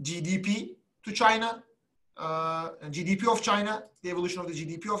GDP to China, GDP of China, the evolution of the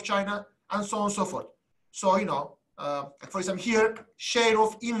GDP of China, and so on and so forth. So, you know, for example, here, share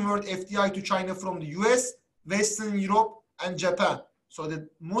of inward FDI to China from the US, Western Europe, and Japan. So the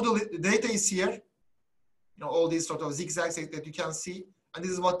model, the data is here, you know, all these sort of zigzags that you can see, and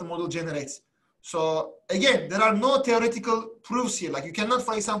this is what the model generates. So again, there are no theoretical proofs here. Like you cannot,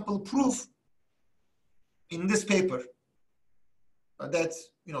 for example, prove in this paper that,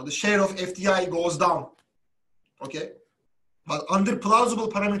 you know, the share of FDI goes down, okay? But under plausible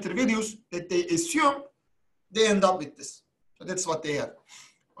parameter values that they assume, they end up with this. So that's what they have,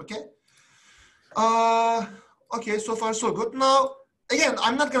 okay? Okay, so far so good. Now, again,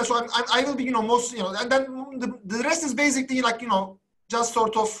 I'm not gonna show, I will be, you know, most, you know, and then the rest is basically like, you know, just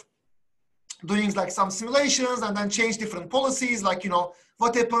sort of doing like some simulations and then change different policies, like, you know,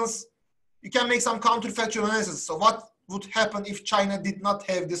 what happens, you can make some counterfactual analysis. So what would happen if China did not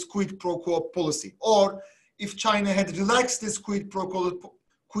have this quid pro quo policy? Or if China had relaxed this quid pro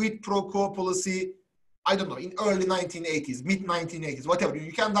quo policy, I don't know, in early 1980s, mid 1980s, whatever.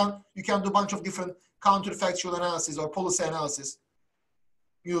 You can do a bunch of different counterfactual analysis or policy analysis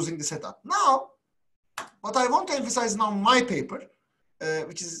using the setup. Now, what I want to emphasize now in my paper,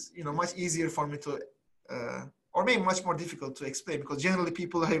 which is, you know, much easier for me to, or maybe much more difficult to explain, because generally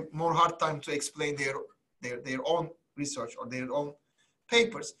people have more hard time to explain their own research or their own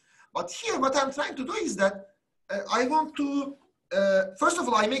papers. But here, what I'm trying to do is that I want to, first of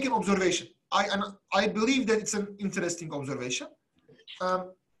all, I make an observation. I believe that it's an interesting observation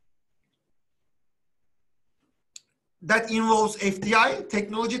that involves FDI,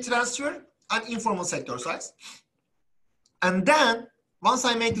 technology transfer, and informal sector size. And then, once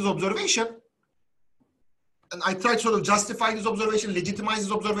I make this observation, and I try to sort of justify this observation, legitimize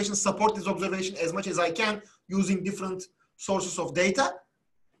this observation, support this observation as much as I can using different sources of data.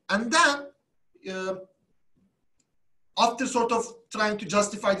 And then, after sort of trying to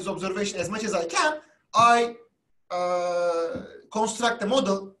justify this observation as much as I can, I construct a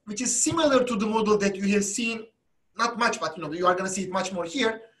model which is similar to the model that you have seen, not much, but, you know, you are going to see it much more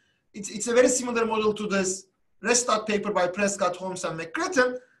here. It's a very similar model to this Restart paper by Prescott, Holmes, and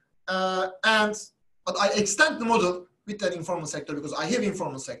McCracken. But I extend the model with an informal sector because I have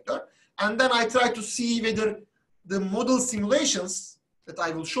informal sector. And then I try to see whether the model simulations that I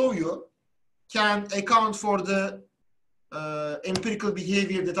will show you can account for the empirical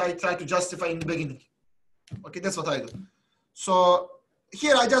behavior that I try to justify in the beginning. Okay, that's what I do. So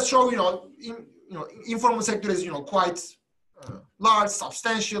here I just show, informal sector is, quite large,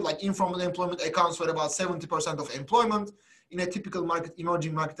 substantial, like informal employment accounts for about 70% of employment in a typical market,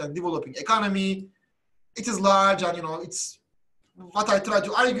 emerging market and developing economy. It is large, and it's what I try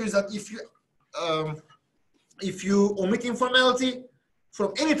to argue is that if you omit informality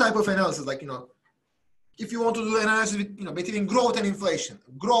from any type of analysis, like if you want to do analysis with, between growth and inflation,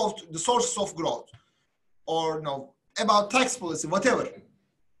 growth, the sources of growth, or about tax policy, whatever.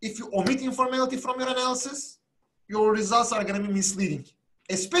 If you omit informality from your analysis, your results are going to be misleading,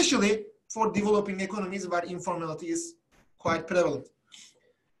 especially for developing economies where informality is quite prevalent.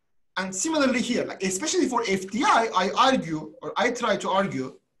 And similarly here, like especially for FDI, I argue, or I try to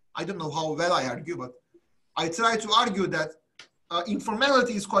argue, I don't know how well I argue, but I try to argue that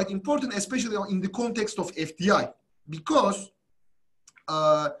informality is quite important, especially in the context of FDI, because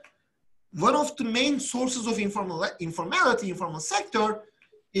one of the main sources of informality, informal sector,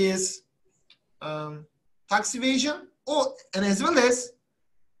 is tax evasion, and as well as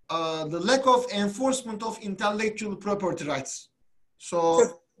the lack of enforcement of intellectual property rights.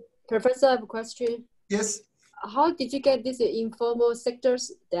 So, Professor, I have a question. Yes. How did you get this informal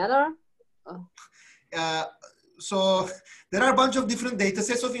sectors data? So there are a bunch of different data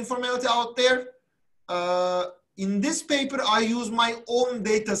sets of informality out there. In this paper, I use my own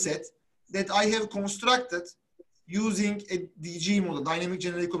data set that I have constructed using a DG model, dynamic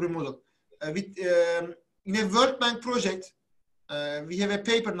general equilibrium model. In a World Bank project, we have a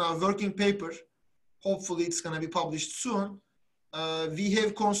paper now, working paper. Hopefully it's going to be published soon. We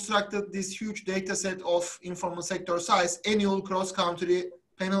have constructed this huge data set of informal sector size, annual cross-country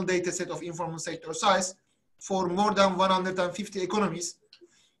panel data set of informal sector size for more than 150 economies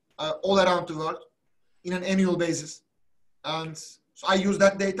all around the world in an annual basis. And so I use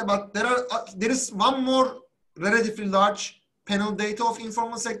that data, but there is one more relatively large panel data of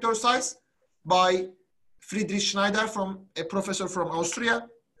informal sector size by Friedrich Schneider, a professor from Austria.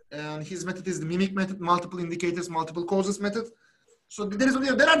 And his method is the mimic method, multiple indicators, multiple causes method. So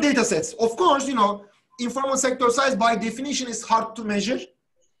there are data sets. Of course, informal sector size by definition is hard to measure.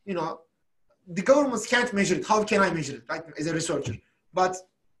 The governments can't measure it. How can I measure it, right, as a researcher? But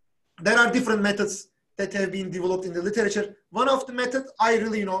there are different methods that have been developed in the literature. One of the methods I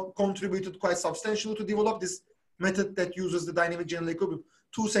really, contributed quite substantially to develop, this method that uses the dynamic general equilibrium,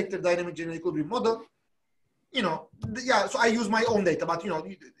 two-sector dynamic general equilibrium model. So I use my own data, but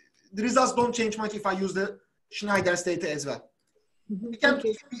the results don't change much if I use the Schneider's data as well.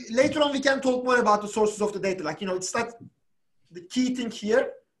 Later on we can talk more about the sources of the data. It's not the key thing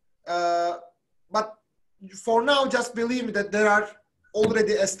here, but for now, just believe me that there are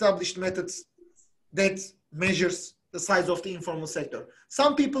already established methods that measures the size of the informal sector.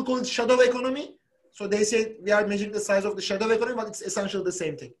 Some people call it shadow economy. So they say we are measuring the size of the shadow economy, but it's essentially the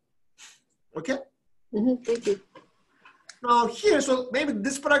same thing. Okay? Thank you. Now here, so maybe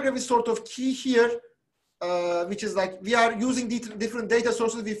this paragraph is sort of key here, which is like we are using different data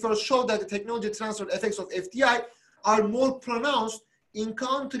sources. We first showed that the technology transfer effects of FDI are more pronounced in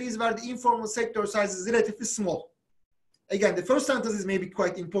countries where the informal sector size is relatively small. Again, the first sentence is maybe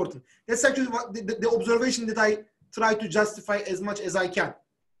quite important. That's actually what the observation that I try to justify as much as I can.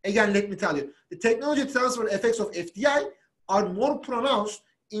 Again, let me tell you, the technology transfer effects of FDI are more pronounced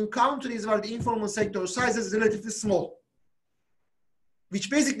in countries where the informal sector size is relatively small. Which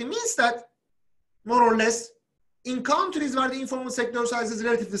basically means that, more or less, in countries where the informal sector size is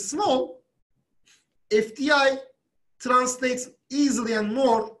relatively small, FDI translates easily and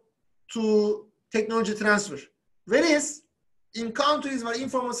more to technology transfer. Whereas, in countries where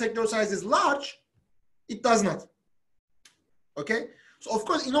informal sector size is large, it does not. Okay? So, of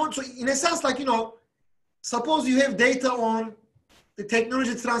course, so in a sense, suppose you have data on the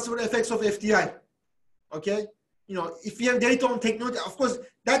technology transfer effects of FDI. Okay? If you have data on technology, of course,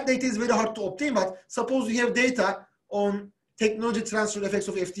 that data is very hard to obtain, but suppose you have data on technology transfer effects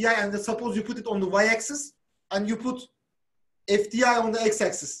of FDI, and suppose you put it on the y-axis, and you put FDI on the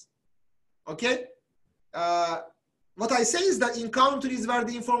x-axis. Okay? What I say is that in countries where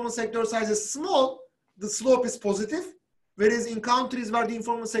the informal sector size is small, the slope is positive, whereas in countries where the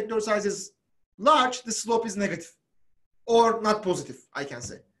informal sector size is large, the slope is negative, or not positive, I can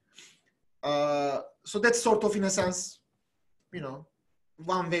say. So that's sort of, in a sense,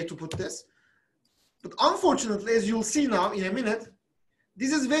 one way to put this. But unfortunately, as you'll see now in a minute,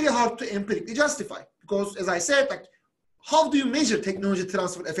 this is very hard to empirically justify because, as I said, how do you measure technology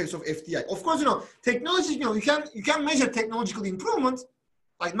transfer effects of FDI? Of course, technology, you can measure technological improvement,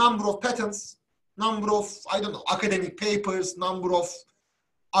 like number of patents, number of, academic papers, number of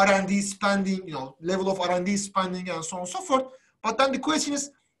R&D spending, level of R&D spending, and so on and so forth. But then the question is,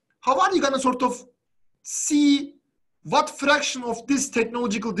 how are you going to sort of see what fraction of this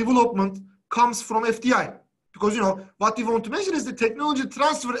technological development comes from FDI? Because, what we want to measure is the technology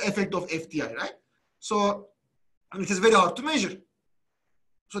transfer effect of FDI, right? So it is very hard to measure.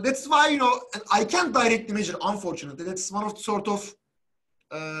 So that's why, and I can't directly measure, unfortunately. That's one of the sort of,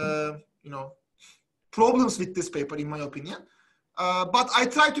 problems with this paper, in my opinion. But I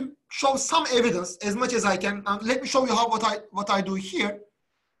try to show some evidence as much as I can. Let me show you what I do here.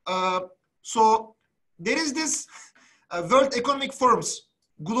 So there is this World Economic Forum's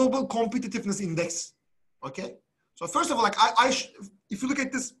Global Competitiveness Index. Okay. So first of all, if you look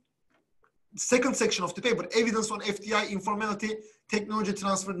at this second section of the paper, evidence on FDI, informality, technology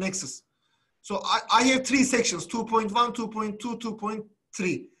transfer nexus. So I have three sections, 2.1, 2.2,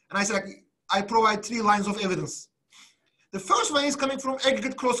 2.3. And I said, I provide 3 lines of evidence. The first one is coming from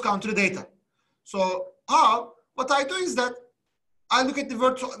aggregate cross-country data. So what I do is that I look at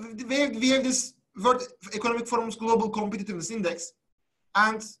we have this World Economic Forum's Global Competitiveness Index.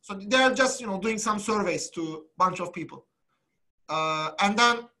 And so they are just, doing some surveys to a bunch of people. And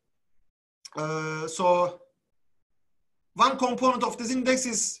then, so one component of this index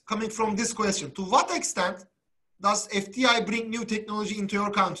is coming from this question. To what extent does FDI bring new technology into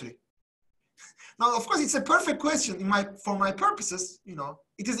your country? Now, of course, it's a perfect question for my purposes.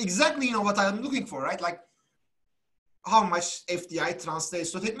 It is exactly, what I'm looking for, right? Like how much FDI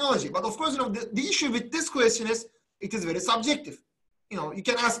translates to technology. But of course, the issue with this question is it is very subjective. You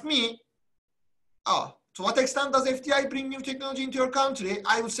can ask me, to what extent does FDI bring new technology into your country?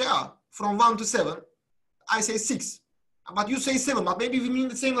 I would say, from 1 to 7. I say 6. But you say 7, but maybe we mean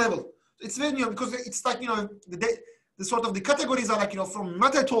the same level. It's very, because it's like, the sort of the categories are like, from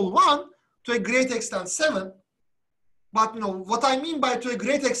not at all 1 to a great extent 7. But, what I mean by to a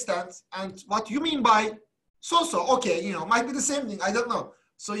great extent and what you mean by so-so, okay, might be the same thing. I don't know.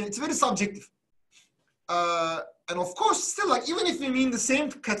 So it's very subjective. And of course, still, like, even if we mean the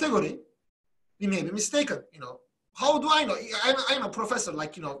same category, we may be mistaken, How do I know? I'm a professor,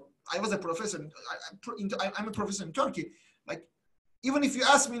 like, I was a professor. I'm a professor in Turkey. Like, even if you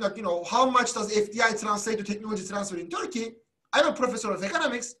ask me, like, how much does FDI translate to technology transfer in Turkey? I'm a professor of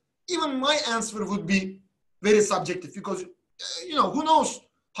economics. Even my answer would be very subjective because, who knows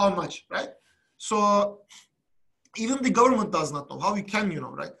how much, right? So even the government does not know how you can,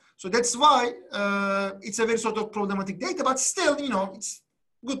 right? So that's why it's a very sort of problematic data, but still, it's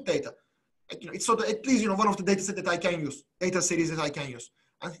good data. It's sort of at least, one of the data set that I can use, data series that I can use.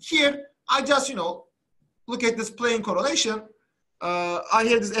 And here, I just, look at this plain correlation. I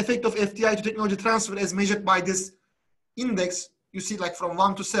have this effect of FDI to technology transfer as measured by this index. You see, like, from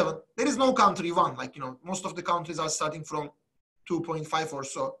 1 to 7. There is no country 1. Like, most of the countries are starting from 2.5 or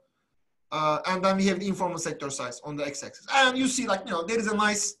so. And then we have the informal sector size on the x-axis. And you see, like, there is a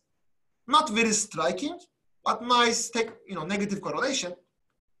nice, not very striking, but nice, negative correlation.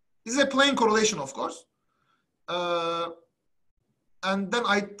 This is a plain correlation, of course. And then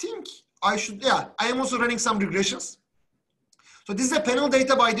I think I should, I am also running some regressions. So this is a panel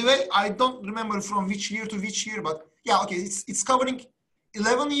data, by the way. I don't remember from which year to which year, but okay, it's covering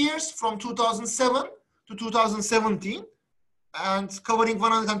 11 years from 2007 to 2017 and covering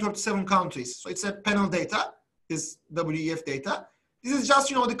 137 countries. So it's a panel data, this WEF data. This is just,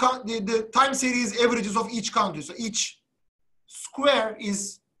 the time series averages of each country. So each square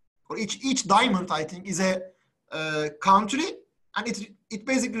is, or each diamond, I think, is a country, and it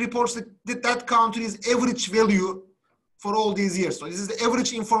basically reports that country's average value for all these years. So this is the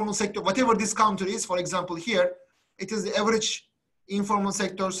average informal sector, whatever this country is. For example, here, it is the average informal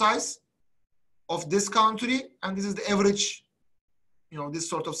sector size of this country, and this is the average, this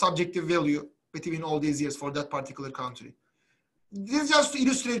sort of subjective value between all these years for that particular country. This is just to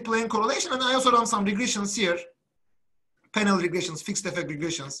illustrate plain correlation, and I also run some regressions here, panel regressions, fixed effect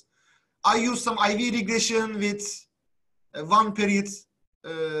regressions. I use some IV regression with 1 period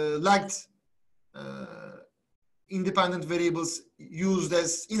lagged independent variables used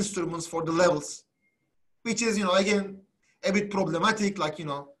as instruments for the levels, which is, again, a bit problematic. Like,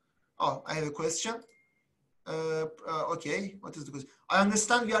 oh, I have a question. Okay, what is the question? I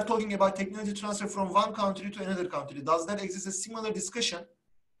understand we are talking about technology transfer from one country to another country. Does there exist a similar discussion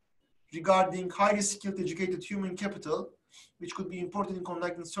regarding highly skilled, educated human capital, which could be important in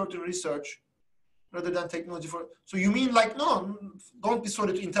conducting certain research rather than technology for? So you mean, like, no, don't be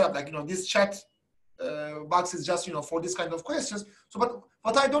sorry to interrupt. Like, this chat box is just, for this kind of questions. So, but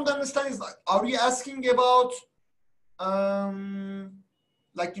what I don't understand is, like, are you asking about,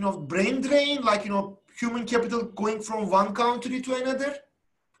 like, brain drain, like, human capital going from one country to another?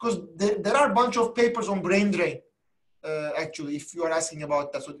 Because there are a bunch of papers on brain drain, actually, if you are asking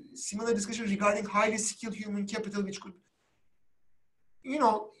about that. So similar discussion regarding highly skilled human capital, which could,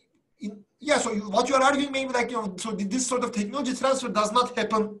 so what you are arguing, maybe, like, so this sort of technology transfer does not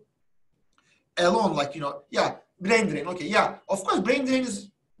happen alone, like, brain drain. Okay, of course, brain drain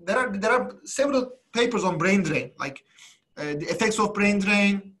is, there are several papers on brain drain, like the effects of brain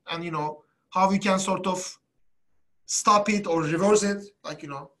drain, and how we can sort of stop it or reverse it. Like,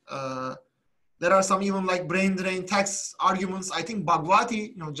 there are some even, like, brain drain tax arguments. I think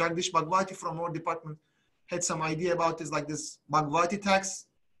Bhagwati, Jagdish Bhagwati from our department had some idea about this, like this Bhagwati tax,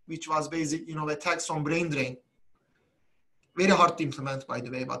 which was basic, a tax on brain drain. Very hard to implement, by the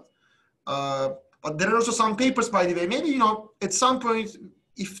way, but there are also some papers, by the way. Maybe, at some point,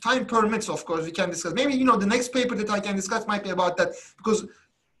 if time permits, of course, we can discuss. Maybe, the next paper that I can discuss might be about that, because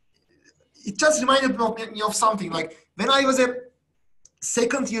it just reminded me of something. Like, when I was a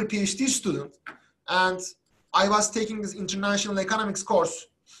second-year PhD student, and I was taking this international economics course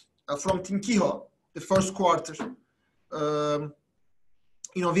from Tinkiho, the first quarter,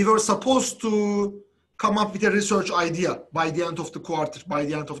 we were supposed to come up with a research idea by the end of the quarter, by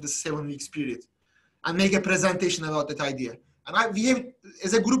the end of the 7 weeks period, and make a presentation about that idea. And we have,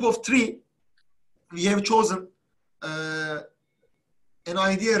 as a group of 3, we have chosen an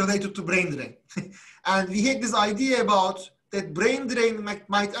idea related to brain drain. And we had this idea about that brain drain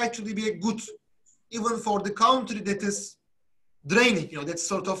might actually be a good, even for the country that is draining, that's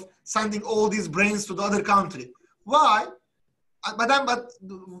sort of sending all these brains to the other country. Why? But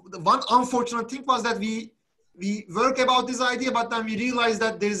the one unfortunate thing was that we work about this idea, but then we realized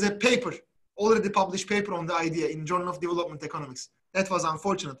that there is a paper, already published paper on the idea in Journal of Development Economics. That was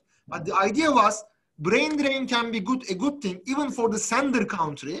unfortunate. But the idea was brain drain can be a good thing even for the sender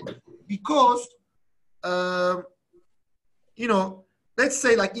country because, you know, let's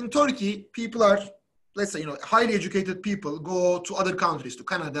say like in Turkey, people are, let's say, you know, highly educated people go to other countries, to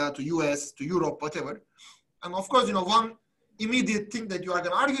Canada, to US, to Europe, whatever. And of course, you know, one immediate thing that you are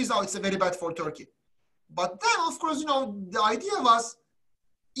going to argue is, oh, it's very bad for Turkey. But then, of course, you know, the idea was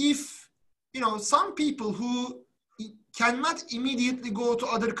if, you know, some people who cannot immediately go to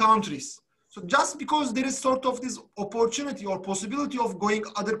other countries. So just because there is sort of this opportunity or possibility of going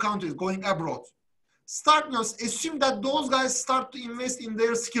other countries, going abroad, start, you know, assume that those guys start to invest in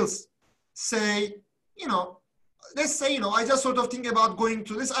their skills. Say, you know, let's say, you know, I just sort of think about going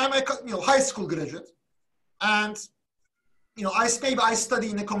to this. I'm a, you know, high school graduate, and, you know, maybe I study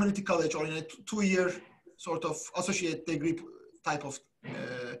in a community college or in a 2-year sort of associate degree type of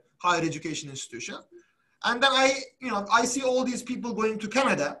higher education institution. And then I see all these people going to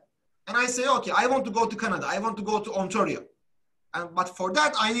Canada, and I say, okay, I want to go to Canada. I want to go to Ontario. But for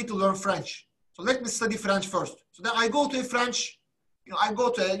that, I need to learn French. So let me study French first. So then I go to a French, you know, I go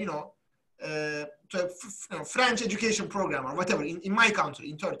to a French education program or whatever in my country,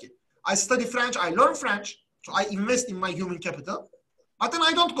 in Turkey. I study French, I learn French, so I invest in my human capital, but then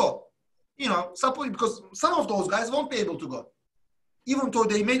I don't go. You know, suppose because some of those guys won't be able to go. Even though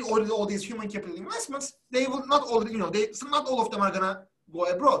they made all these human capital investments, they will not all, you know, not all of them are gonna go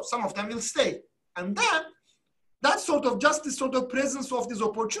abroad. Some of them will stay. And then that sort of, just this sort of presence of this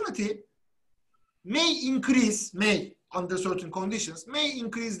opportunity may, under certain conditions, may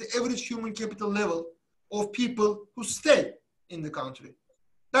increase the average human capital level of people who stay in the country.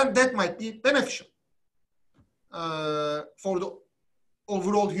 Then that might be beneficial for the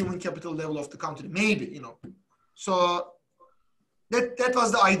overall human capital level of the country, maybe, you know. So that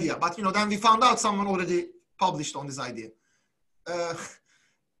was the idea. But, you know, then we found out someone already published on this idea.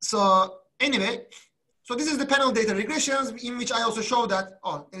 So anyway, so this is the panel data regressions in which I also show that,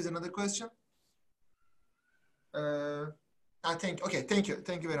 oh, there's another question. Thank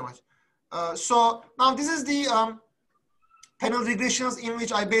you very much. So now this is the panel regressions in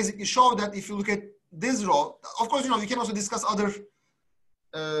which I basically show that if you look at this row, of course, you know, you can also discuss other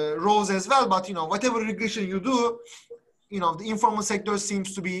rows as well, but, you know, whatever regression you do, you know, the informal sector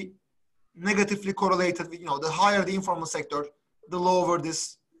seems to be negatively correlated with, you know, the higher the informal sector, the lower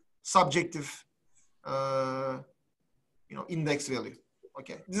this subjective, you know, index value.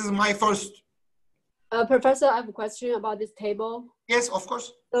 Okay, this is my first. Professor, I have a question about this table. Yes, of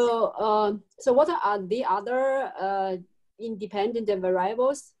course. So, so what are the other independent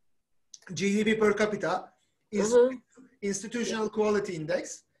variables? GDP per capita is institutional quality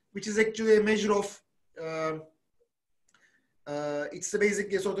index, which is actually a measure of, it's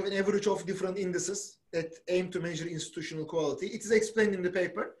basically sort of an average of different indices that aim to measure institutional quality. It is explained in the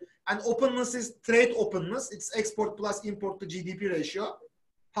paper. And openness is trade openness. It's export plus import to GDP ratio,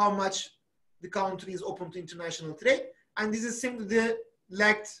 how much the country is open to international trade. And this is simply the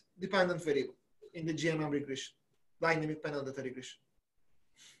lagged dependent variable in the GMM regression, dynamic panel data regression.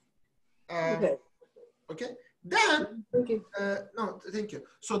 Okay. Okay. Then, thank you. No, thank you.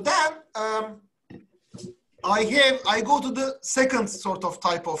 So then I go to the second sort of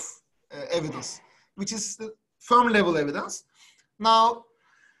type of evidence, which is the firm level evidence. Now,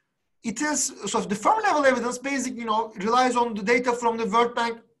 it is, so the firm level evidence basically, you know, relies on the data from the World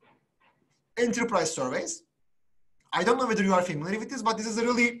Bank enterprise surveys. I don't know whether you are familiar with this, but this is a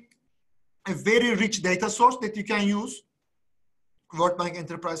very rich data source that you can use, World Bank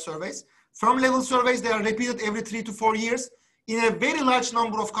enterprise surveys. Firm level surveys, they are repeated every 3 to 4 years in a very large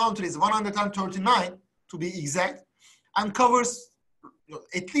number of countries, 139 to be exact, and covers, you know,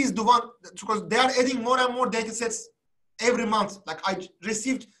 at least the one, because they are adding more and more data sets every month. Like I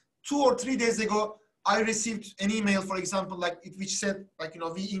received 2 or 3 days ago, I received an email, for example, like which said, like, you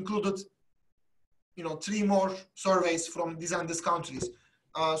know, we included, you know, 3 more surveys from these and these countries.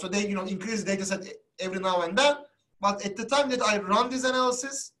 So they, you know, increase data set every now and then. But at the time that I run this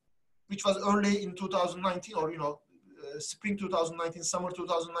analysis, which was early in 2019, or, you know, spring 2019, summer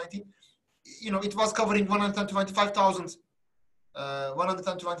 2019, you know, it was covering 125,000,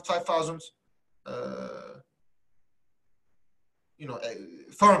 you know,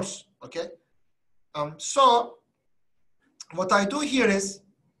 firms. Okay. So what I do here is,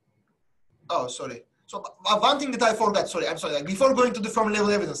 oh, sorry. So one thing that I forgot, sorry, I'm sorry. Like before going to the firm level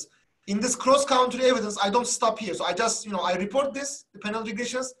evidence, in this cross-country evidence, I don't stop here. So I just, you know, I report this, the panel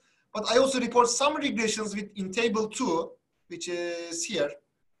regressions, but I also report some regressions in table 2, which is here,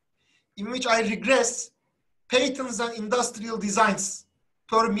 in which I regress patents and industrial designs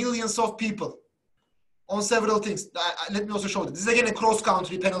per millions of people on several things. Let me also show this. This is again a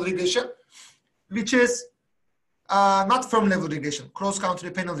cross-country panel regression, which is not firm level regression, cross-country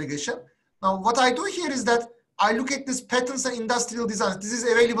panel regression. Now, what I do here is that I look at this patterns and industrial designs. This is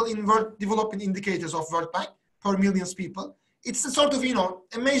available in World Development Indicators of World Bank per millions people. It's a sort of, you know,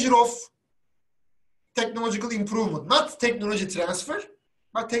 a measure of technological improvement, not technology transfer,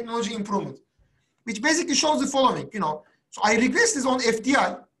 but technology improvement, which basically shows the following, you know. So I regress this on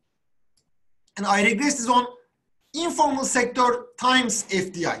FDI, and I regress this on informal sector times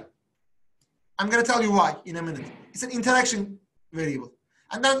FDI. I'm going to tell you why in a minute. It's an interaction variable.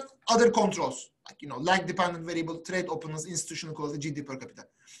 And then other controls, like, you know, lag dependent variable, trade openness, institutional quality, GDP per capita.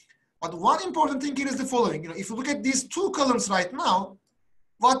 But one important thing here is the following. You know, if you look at these two columns right now,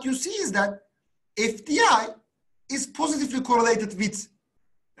 what you see is that FDI is positively correlated with,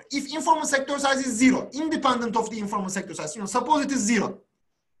 if informal sector size is 0, independent of the informal sector size, you know, suppose it is 0.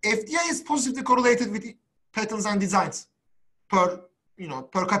 FDI is positively correlated with patterns and designs per, you know,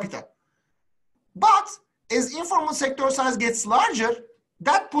 per capita. But as informal sector size gets larger,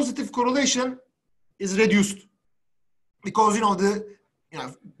 that positive correlation is reduced, because, you know,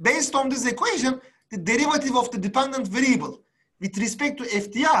 based on this equation, the derivative of the dependent variable with respect to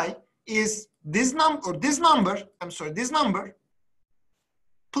FDI is this number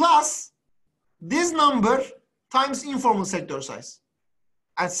plus this number times informal sector size.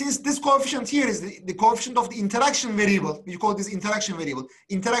 And since this coefficient here is the coefficient of the interaction variable, we call this interaction variable,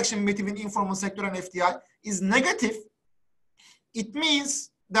 interaction between informal sector and FDI is negative, it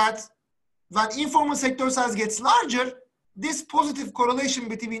means that when informal sector size gets larger, this positive correlation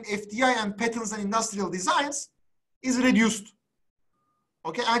between FDI and patterns and industrial designs is reduced.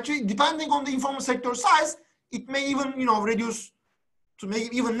 Okay, actually, depending on the informal sector size, it may even, you know, reduce to make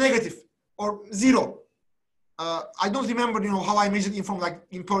it even negative or 0. I don't remember, you know, how I measured informal, like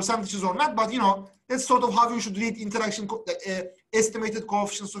in percentages or not, but, you know, that's sort of how you should read interaction, estimated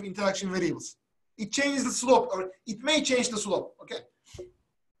coefficients of interaction variables. It changes the slope, or it may change the slope, okay?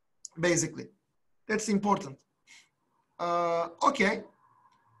 Basically, that's important. Okay.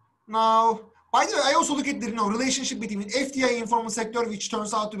 Now, by the way, I also look at the, you know, relationship between FDI informal sector, which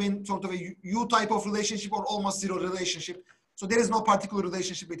turns out to be sort of a U type of relationship or almost 0 relationship. So there is no particular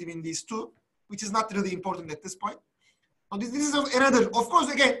relationship between these two, which is not really important at this point. Now, this is another, of course,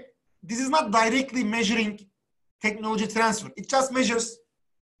 again, this is not directly measuring technology transfer. It just measures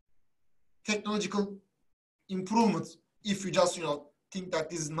technological improvement, if you just, you know, think that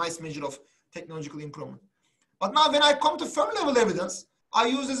this is a nice measure of technological improvement. But now when I come to firm level evidence, I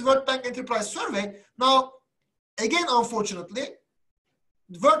use this World Bank Enterprise Survey. Now, again, unfortunately,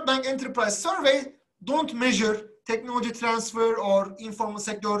 the World Bank Enterprise Survey don't measure technology transfer or informal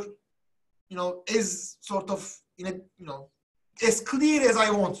sector, you know, is sort of, in a, you know, as clear as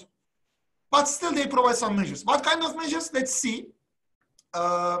I want. But still they provide some measures. What kind of measures? Let's see.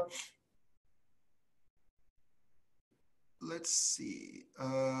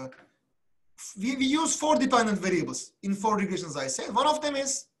 We use 4 dependent variables in 4 regressions, I said. One of them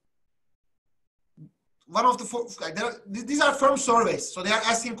is, one of the 4, like these are firm surveys. So they are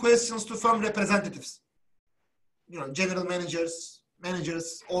asking questions to firm representatives, you know, general managers,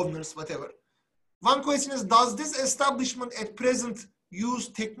 owners, whatever. One question is, does this establishment at present use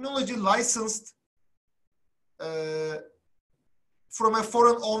technology licensed from a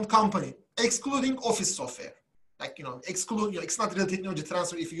foreign-owned company, excluding office software? Like, you know, exclude, you know, it's not real technology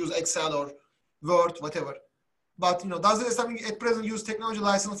transfer if you use Excel or Word, whatever. But, you know, does the establishment at present use technology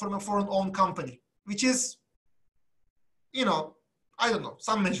license from a foreign-owned company? Which is, you know, I don't know,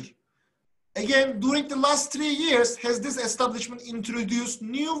 some measure. Again, during the last 3 years, has this establishment introduced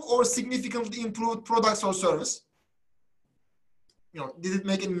new or significantly improved products or service? You know, did it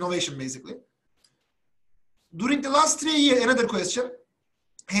make an innovation, basically? During the last 3 years, another question,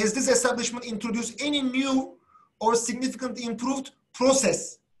 has this establishment introduced any new or significantly improved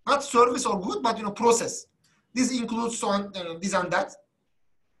process? Not service or good, but, you know, process. This includes so on, you know, this and that.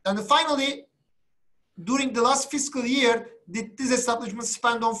 And finally, during the last fiscal year, did this establishment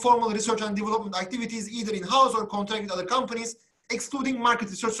spend on formal research and development activities, either in-house or contract with other companies, excluding market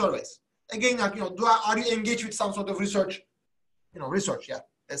research surveys? Again, like, you know, are you engaged with some sort of research? You know, research, yeah.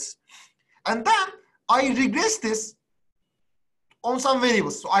 Yes. And then I regress this on some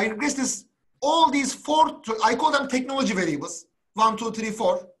variables. So I regress this, all these 4, so I call them technology variables, 1, 2, 3,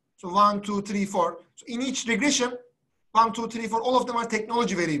 4. So 1, 2, 3, 4. So in each regression, 1, 2, 3, 4, all of them are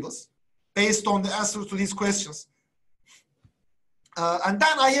technology variables based on the answers to these questions. And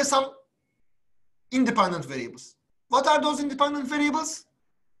then I have some independent variables. What are those independent variables?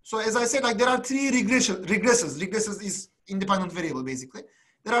 So as I said, like, there are 3 regresses. Regresses is independent variable, basically.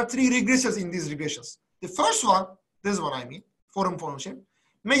 There are 3 regressions in these regressions. The first one, this one I mean, foreign ownership,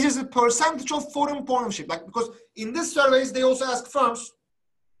 measures the percentage of foreign ownership. Like, because in these surveys, they also ask firms,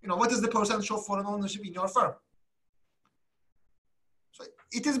 what is the percentage of foreign ownership in your firm? So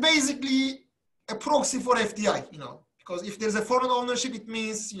it is basically a proxy for FDI, because if there's a foreign ownership, it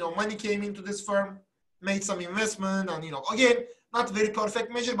means, money came into this firm, made some investment, and, again, not very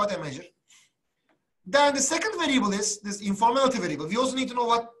perfect measure, but a measure. Then the second variable is this informality variable. We also need to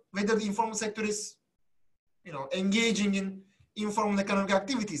know whether the informal sector is, engaging in informal economic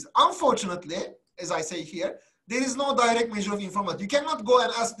activities. Unfortunately, as I say here, there is no direct measure of informality. You cannot go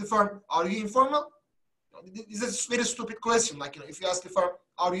and ask the firm, are you informal? This is a very stupid question. Like, if you ask the firm,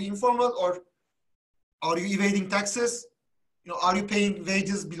 are you informal, or are you evading taxes? Are you paying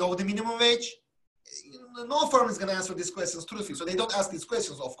wages below the minimum wage? No firm is going to answer these questions truthfully. So they don't ask these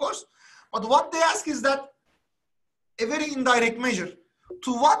questions, of course. But what they ask is that a very indirect measure.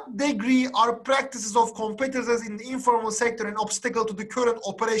 To what degree are practices of competitors in the informal sector an obstacle to the current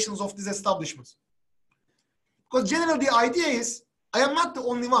operations of these establishments? Because generally the idea is, I am not the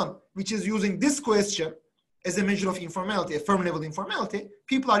only one which is using this question as a measure of informality, a firm level informality.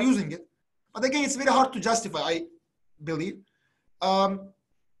 People are using it. But again, it's very hard to justify, I believe.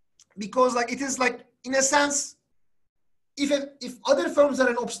 Because it is in a sense, if other firms are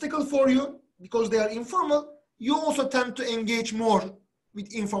an obstacle for you because they are informal, you also tend to engage more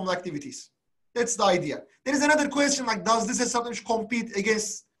with informal activities. That's the idea. There is another question does this establishment compete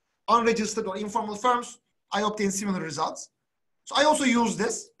against unregistered or informal firms? I obtain similar results. So I also use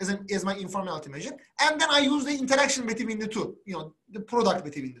this as my informality measure. And then I use the interaction between the two, the product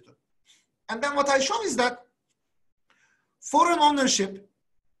between the two. And then what I show is that foreign ownership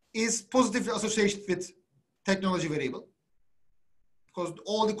is positively associated with technology variable, because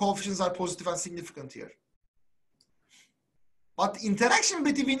all the coefficients are positive and significant here. But the interaction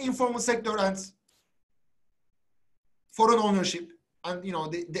between informal sector and foreign ownership, and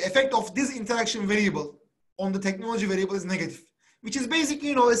the effect of this interaction variable on the technology variable is negative, which is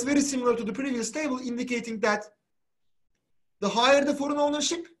basically, it's very similar to the previous table, indicating that the higher the foreign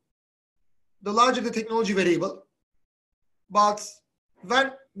ownership, the larger the technology variable. But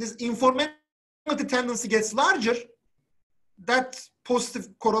when this informality tendency gets larger, that positive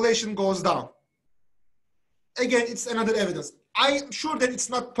correlation goes down. Again, it's another evidence. I'm sure that it's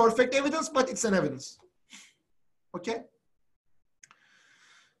not perfect evidence, but it's an evidence. Okay?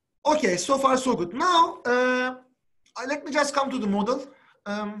 Okay, so far so good. Now, let me just come to the model,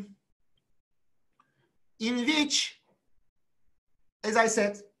 in which, as I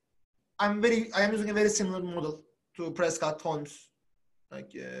said, I am using a very similar model to Prescott, Holmes,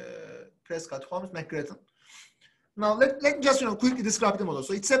 Prescott, Holmes, McGrattan. Now, let me just quickly describe the model.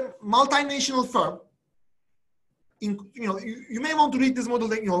 So it's a multinational firm. You may want to read this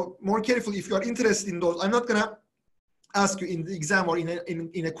model more carefully if you are interested in those. I'm not gonna ask you in the exam or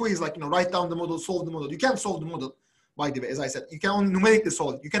in a quiz write down the model, solve the model. You can't solve the model, by the way, as I said. You can only numerically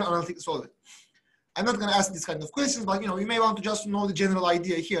solve it. You can analytically solve it. I'm not gonna ask these kind of questions, but you may want to just know the general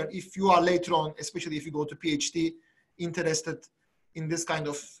idea here if you are later on, especially if you go to PhD, interested in this kind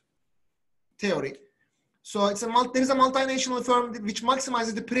of theory. So there is a multinational firm which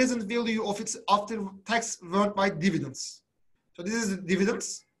maximizes the present value of its after-tax worldwide dividends. So this is the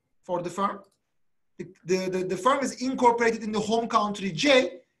dividends for the firm. The firm is incorporated in the home country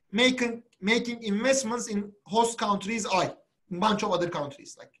J, making investments in host countries I, a bunch of other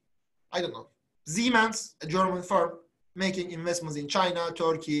countries, I don't know, Siemens, a German firm, making investments in China,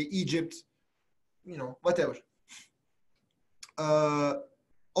 Turkey, Egypt, whatever.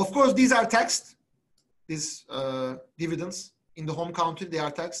 Of course, these are taxed. These dividends in the home country, they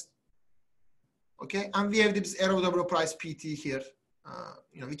are taxed. Okay, and we have this arrow price PT here.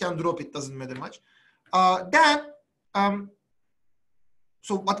 We can drop it, doesn't matter much.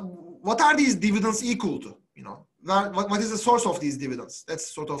 So what are these dividends equal to? What is the source of these dividends?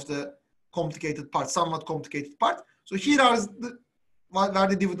 That's sort of the complicated part, somewhat complicated part. So here are where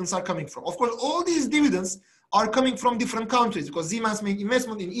the dividends are coming from. Of course, all these dividends are coming from different countries because Siemens make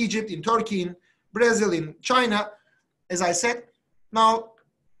investment in Egypt, in Turkey, in Brazil, in China, as I said. Now,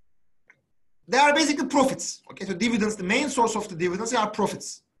 they are basically profits. Okay, so dividends, the main source of the dividends are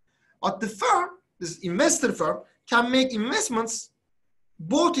profits. But the firm, this investor firm, can make investments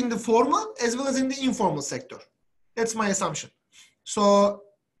both in the formal as well as in the informal sector. That's my assumption. So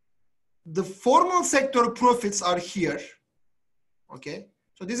the formal sector profits are here. Okay,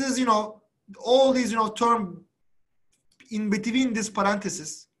 so this is, all these, term in between this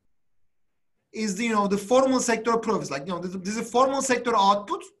parenthesis is the, the formal sector profits. This is a formal sector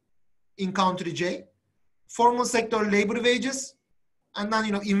output in country J, formal sector labor wages, and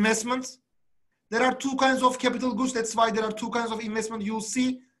then, investments. there are two kinds of capital goods. That's why there are two kinds of investment. You'll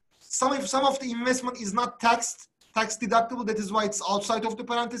see some of the investment is not tax deductible. That is why it's outside of the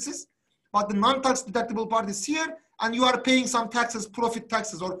parentheses. But the non-tax deductible part is here, and you are paying some taxes, profit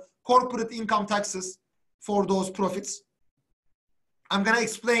taxes or corporate income taxes for those profits. I'm gonna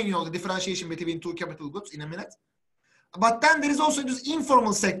explain, the differentiation between two capital goods in a minute. But then there is also this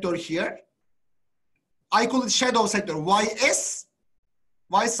informal sector here. I call it shadow sector. YS,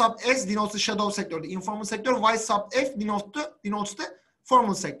 Y sub S denotes the shadow sector, the informal sector. Y sub F denotes the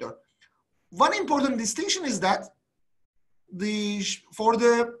formal sector. One important distinction is that for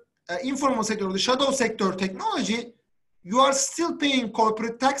the informal sector, the shadow sector technology, you are still paying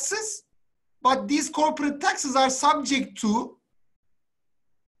corporate taxes, but these corporate taxes are subject to,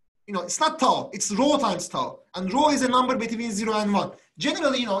 it's not tau, it's rho times tau. And rho is a number between 0 and 1.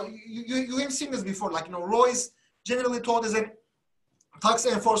 Generally, you have seen this before, rho is generally taught as a tax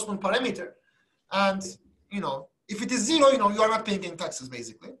enforcement parameter. And, if it is 0, you are not paying any taxes,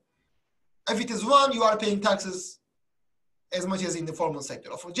 basically. If it is 1, you are paying taxes as much as in the formal sector.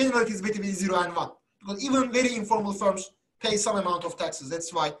 Generally, it is between 0 and 1. Because even very informal firms pay some amount of taxes.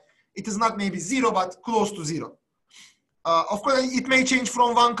 That's why it is not maybe 0, but close to 0. Of course, it may change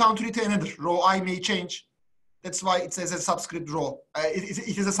from one country to another. Rho I may change. That's why it says a subscript rho.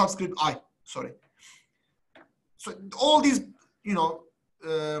 It is a subscript I, sorry. So all these,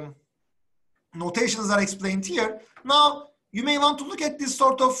 notations are explained here. Now, you may want to look at this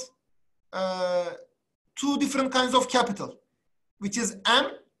sort of two different kinds of capital, which is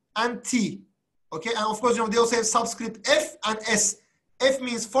M and T. Okay, and of course, they also have subscript F and S. F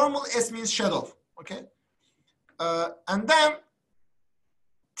means formal, S means shadow. Okay, and then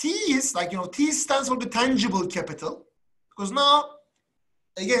T is T stands for the tangible capital, because now,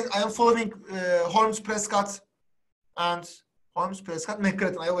 again, I am following Holmes, Prescott, and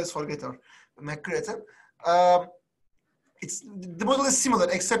McCracken. I always forget her, McCracken. The model is similar,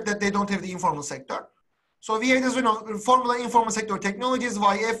 except that they don't have the informal sector. So we have this, formal and informal sector technologies,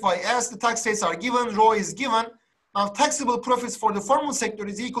 YF, YS, the tax rates are given, rho is given. Now, taxable profits for the formal sector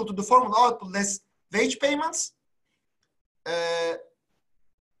is equal to the formal output less wage payments.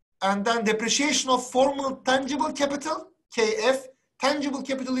 And then depreciation of formal tangible capital, KF. Tangible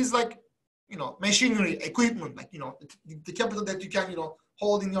capital is machinery, equipment, the capital that you can,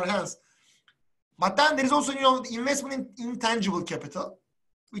 hold in your hands. But then there is also, the investment in intangible capital,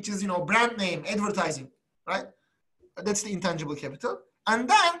 which is, brand name, advertising, right? That's the intangible capital. And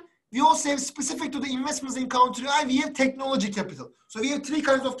then we also have, specific to the investments in country I, we have technology capital. So we have three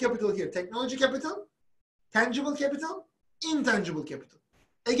kinds of capital here: technology capital, tangible capital, intangible capital.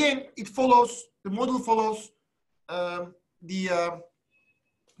 Again, the model follows the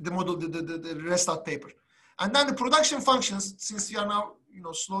model, the Restart paper. And then the production functions, since we are now,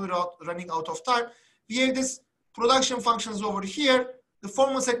 slowly running out of time, we have this production functions over here, the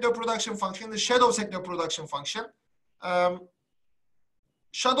formal sector production function, the shadow sector production function.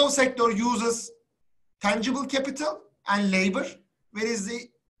 Shadow sector uses tangible capital and labor, whereas the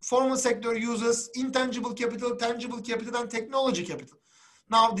formal sector uses intangible capital, tangible capital, and technology capital.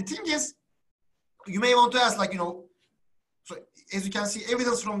 Now, the thing is, you may want to ask, so as you can see,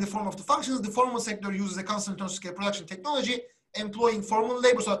 evidence from the form of the functions, the formal sector uses a constant return scale production technology, employing formal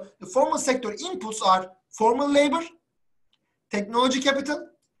labor. So the formal sector inputs are formal labor, technology capital,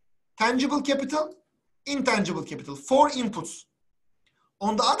 tangible capital, intangible capital, 4 inputs.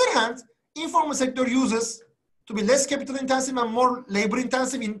 On the other hand, informal sector uses to be less capital intensive and more labor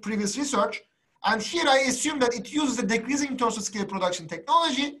intensive in previous research. And here I assume that it uses the decreasing return scale production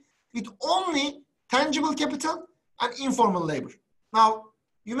technology with only tangible capital and informal labor. Now,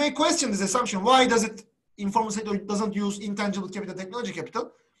 you may question this assumption. Why does informal sector doesn't use intangible capital, technology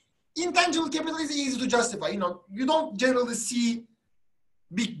capital? Intangible capital is easy to justify. You don't generally see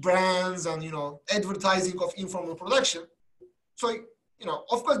big brands and, advertising of informal production. So,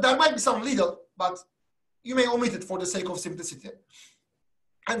 of course, there might be some legal, but you may omit it for the sake of simplicity.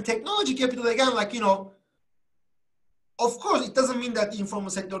 And technology capital, again, of course, it doesn't mean that the informal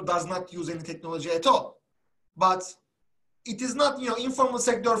sector does not use any technology at all. But it is not, informal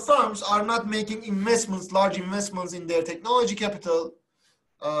sector firms are not making investments, large investments in their technology capital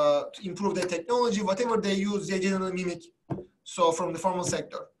to improve their technology. Whatever they use, they generally mimic. So from the formal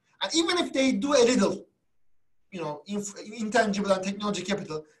sector. And even if they do a little, intangible and technology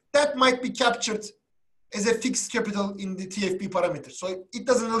capital, that might be captured as a fixed capital in the TFP parameter. So it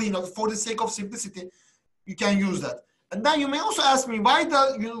doesn't really, for the sake of simplicity, you can use that. And then you may also ask me, why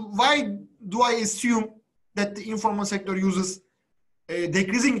do I assume that the informal sector uses a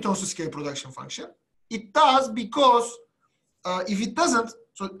decreasing return to scale production function? It does, because if it doesn't,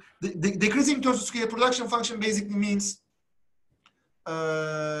 So the decreasing terms of scale production function basically means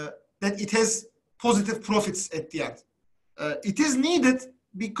that it has positive profits at the end. It is needed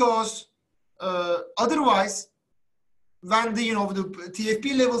because otherwise, when the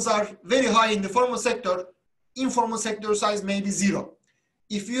TFP levels are very high in the formal sector, informal sector size may be 0.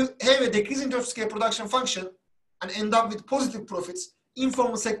 If you have a decreasing terms of scale production function and end up with positive profits,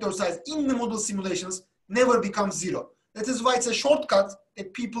 informal sector size in the model simulations never becomes 0. That is why it's a shortcut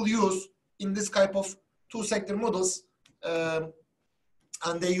that people use in this type of two-sector models,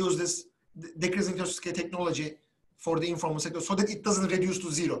 and they use this decreasing terms of scale technology for the informal sector so that it doesn't reduce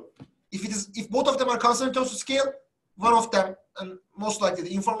to 0. If both of them are constant in terms of scale, one of them, and most likely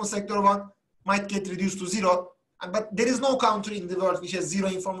the informal sector one, might get reduced to 0. But there is no country in the world which has 0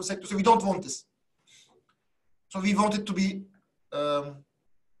 informal sector, so we don't want this. So we want it to be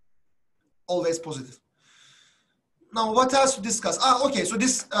always positive. Now, what else to discuss? Okay, so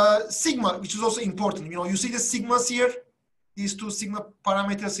this sigma, which is also important. You see the sigmas here, these two sigma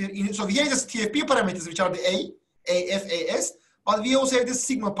parameters here. So we have this TFP parameters, which are the A, F, AS, but we also have this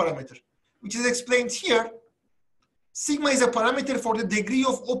sigma parameter, which is explained here. Sigma is a parameter for the degree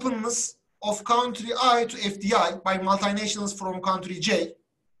of openness of country I to FDI by multinationals from country J.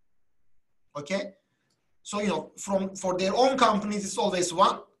 Okay, so for their own companies it's always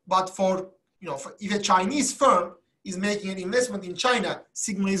 1, but for if a Chinese firm is making an investment in China,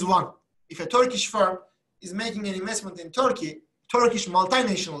 sigma is 1. If a Turkish firm is making an investment in Turkey, Turkish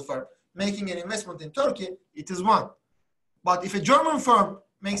multinational firm making an investment in Turkey, it is 1. But if a German firm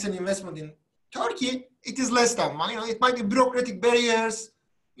makes an investment in Turkey, it is less than 1. It might be bureaucratic barriers,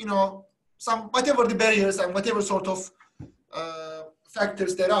 whatever the barriers and whatever sort of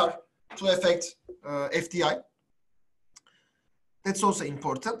factors there are to affect FDI. That's also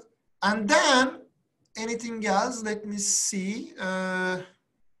important. And then anything else? Let me see.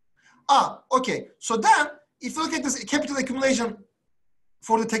 Okay. So then, if you look at this capital accumulation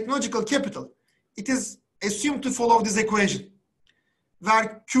for the technological capital, it is assumed to follow this equation,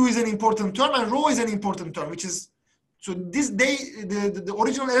 where Q is an important term and rho is an important term, which is, so the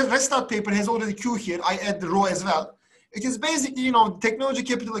original restart paper has already Q here. I add the rho as well. It is basically, technology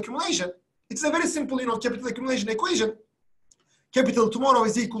capital accumulation. It's a very simple, capital accumulation equation. Capital tomorrow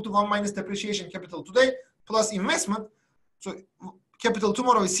is equal to 1 minus depreciation capital today plus investment. So capital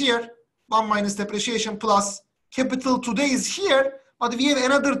tomorrow is here, 1 minus depreciation plus capital today is here, but we have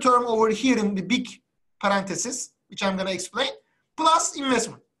another term over here in the big parenthesis, which I'm going to explain, plus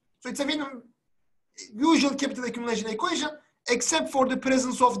investment. So it's a usual capital accumulation equation, except for the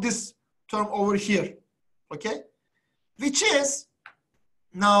presence of this term over here, okay? Which is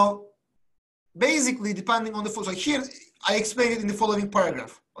now basically depending on the, so here I explain it in the following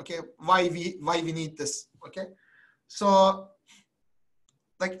paragraph, okay? Why we need this, okay? So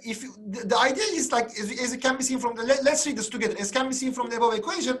like if the idea is like, as it can be seen from the, let's read this together. As can be seen from the above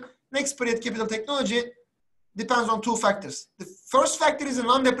equation, next period capital technology depends on 2 factors. The first factor is a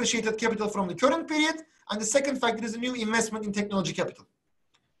non-depreciated capital from the current period, and the second factor is a new investment in technology capital.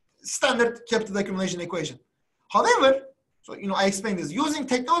 Standard capital accumulation equation. However, so I explained this, using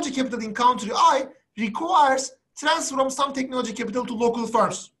technology capital in country I requires transfer from some technology capital to local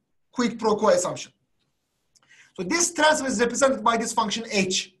firms, quid pro quo assumption. So this transfer is represented by this function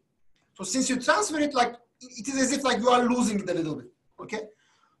H. So since you transfer it, like it is as if like you are losing it a little bit, okay?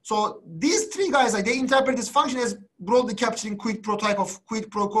 So these 3 guys, they interpret this function as broadly capturing quid pro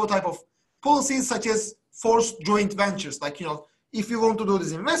quo type of policies, such as forced joint ventures. Like, if you want to do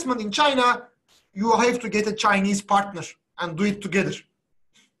this investment in China, you have to get a Chinese partner and do it together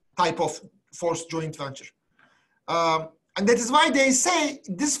type of forced joint venture. And that is why they say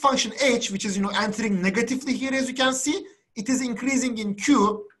this function H, which is, entering negatively here, as you can see, it is increasing in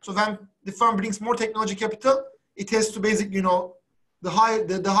Q. So when the firm brings more technology capital, it has to basically, the higher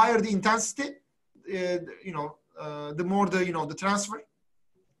the intensity, the more the transfer.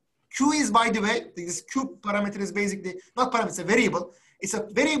 Q is, by the way, this Q parameter is basically, not parameter, it's a variable. It's a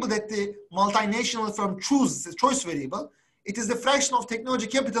variable that the multinational firm chooses, a choice variable. It is the fraction of technology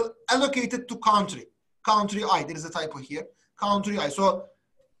capital allocated to country I. There is a typo here, country I. So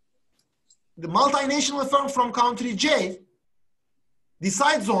the multinational firm from country J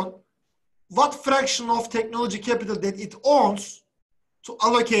decides on what fraction of technology capital that it owns to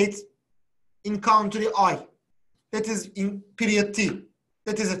allocate in country I. That is in period T.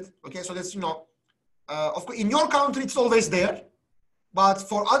 That is it. Okay, so that's, of course, in your country, it's always there. But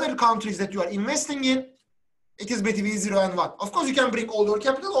for other countries that you are investing in, it is between 0 and 1. Of course, you can bring all your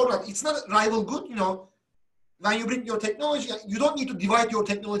capital or not. It's not rival good, When you bring your technology, you don't need to divide your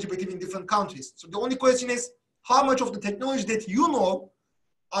technology between different countries. So the only question is, how much of the technology that you know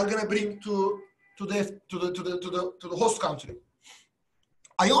are gonna bring to the host country.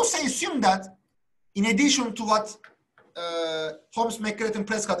 I also assume that in addition to what Holmes, McCarthy, and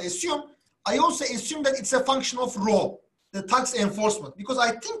Prescott assume, I also assume that it's a function of rho, the tax enforcement, because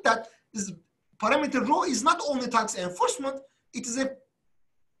I think that this parameter rho is not only tax enforcement, it is a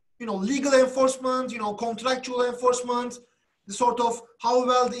legal enforcement, contractual enforcement, the sort of how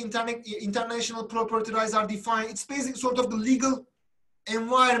well the international property rights are defined. It's basically sort of the legal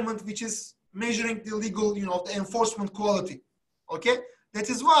environment which is measuring the legal, the enforcement quality. Okay, that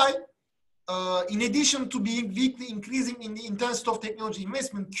is why, in addition to being weakly increasing in the intensity of technology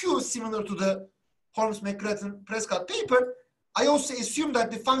investment, Q, similar to the Holmes, McCarthy, Prescott paper, I also assume that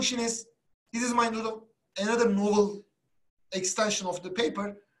the function is, this is my another novel extension of the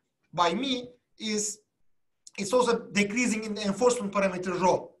paper by me, is it's also decreasing in the enforcement parameter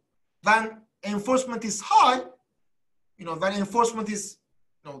rho. When enforcement is high, when enforcement is,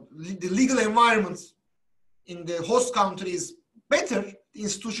 the legal environment in the host country is better, the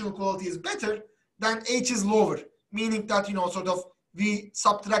institutional quality is better, then H is lower, meaning that, sort of we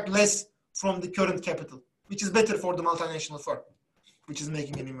subtract less from the current capital, which is better for the multinational firm, which is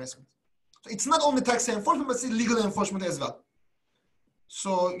making an investment. So it's not only tax enforcement, but it's legal enforcement as well.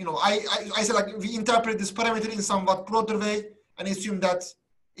 So, I say, like, we interpret this parameter in somewhat broader way and assume that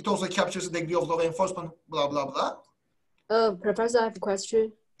it also captures the degree of law enforcement, blah, blah, blah. Professor, I have a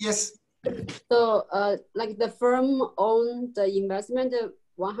question. Yes. So, like the firm own the investment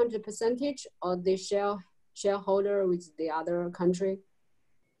 100%, or they shareholder with the other country?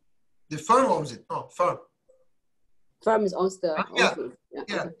 The firm owns it. No, firm. Firm owns the. Yeah. Yeah.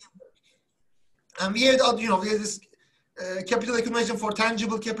 Okay. And we have, we have this capital accumulation for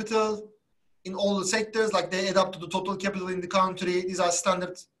tangible capital in all the sectors, like they add up to the total capital in the country. These are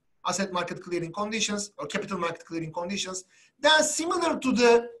standard asset market clearing conditions or capital market clearing conditions. They are similar to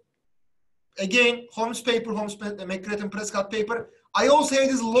the, again, Holmes paper, McCarthy and Prescott paper. I also have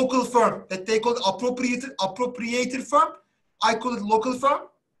this local firm that they call appropriator firm. I call it local firm.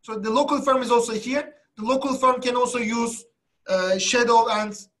 So the local firm is also here. The local firm can also use shadow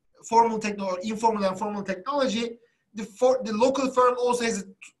and formal technology, informal and formal technology. The local firm also has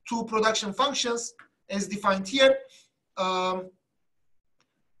two production functions as defined here.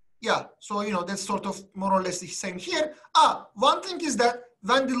 Yeah, so that's sort of more or less the same here. One thing is that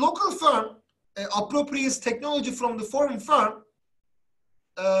when the local firm appropriates technology from the foreign firm,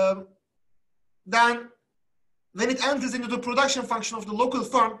 then when it enters into the production function of the local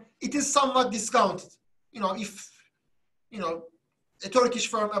firm, it is somewhat discounted. If a Turkish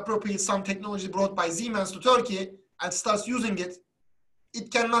firm appropriates some technology brought by Siemens to Turkey and starts using it,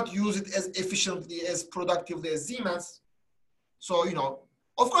 it cannot use it as efficiently, as productively as Siemens. So,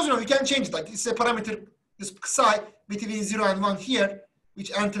 of course, we can change it. Like, it's a parameter, this psi between 0 and 1 here,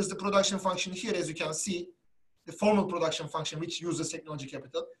 which enters the production function here, as you can see, the formal production function, which uses technology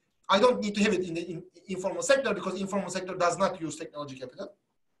capital. I don't need to have it in the informal sector because informal sector does not use technology capital.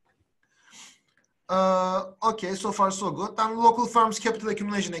 Okay, so far so good. Then local firms' capital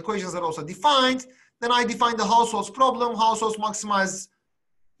accumulation equations are also defined. Then I define the households problem. Households maximize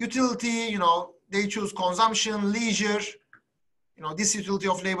utility, they choose consumption, leisure. This utility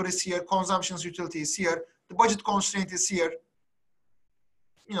of labor is here, consumption's utility is here, the budget constraint is here.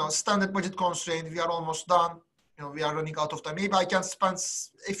 Standard budget constraint, we are almost done. We are running out of time. Maybe I can spend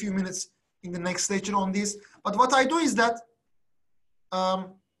a few minutes in the next lecture on this. But what I do is that,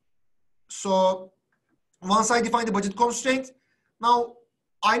 so once I define the budget constraint, now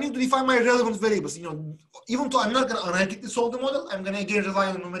I need to define my relevant variables. Even though I'm not going to analytically solve the model, I'm going to again rely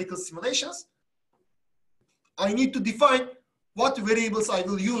on numerical simulations. I need to define what variables I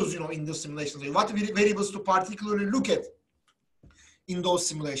will use, in those simulations, what variables to particularly look at in those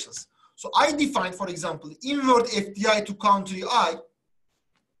simulations. So I define, for example, invert FDI to country I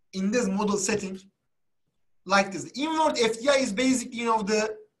in this model setting like this. The invert FDI is basically,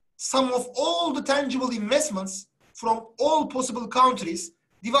 the sum of all the tangible investments from all possible countries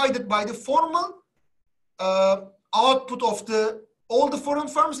divided by the formal output of all the foreign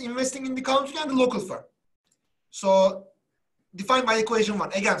firms investing in the country and the local firm. So defined by equation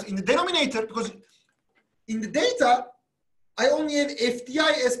 1. Again, so in the denominator, because in the data, I only have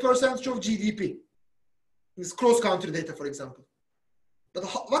FDI as percentage of GDP. It's cross-country data, for example. But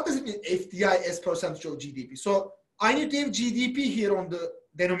what does it mean, FDI as percentage of GDP? So I need to have GDP here on the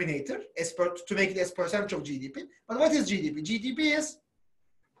denominator to make it as percentage of GDP. But what is GDP? GDP is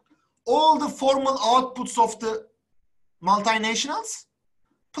all the formal outputs of the multinationals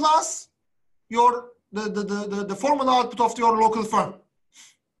plus the formal output of your local firm.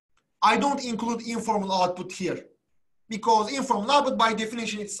 I don't include informal output here. because informal output by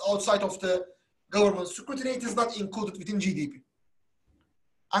definition is outside of the government scrutiny. It is not included within GDP.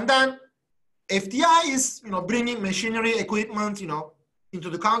 And then FDI is, bringing machinery, equipment, into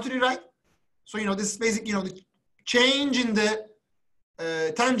the country, right? So, this is basically, the change in the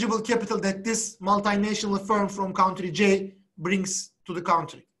tangible capital that this multinational firm from country J brings to the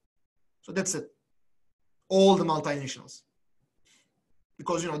country. So that's it. All the multinationals.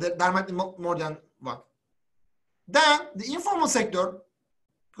 Because, there might be more than one. Then the informal sector,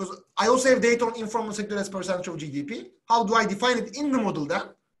 because I also have data on informal sector as percentage of GDP. How do I define it in the model then?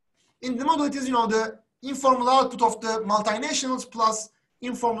 In the model, it is, the informal output of the multinationals plus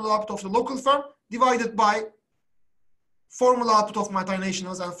informal output of the local firm divided by formal output of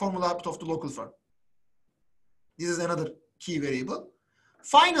multinationals and formal output of the local firm. This is another key variable.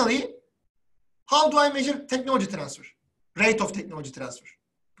 Finally, how do I measure technology transfer? Rate of technology transfer.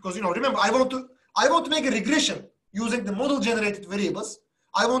 Because, remember, I want to make a regression using the model generated variables.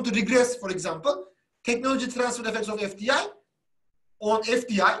 I want to regress, for example, technology transfer effects of FDI on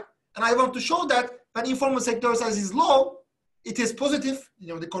FDI. And I want to show that when informal sector size is low, it is positive,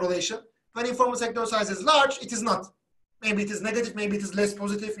 the correlation. When informal sector size is large, it is not. Maybe it is negative, maybe it is less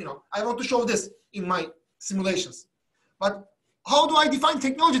positive, I want to show this in my simulations. But how do I define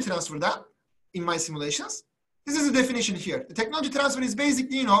technology transfer then in my simulations? This is the definition here. The technology transfer is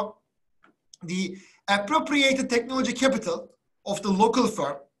basically, the appropriated technology capital of the local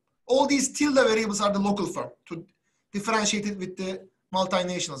firm. All these tilde variables are the local firm to differentiate it with the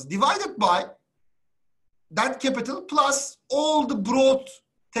multinationals, divided by that capital plus all the broad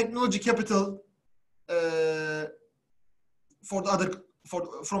technology capital from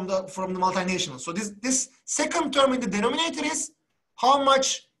the multinationals. So this second term in the denominator is how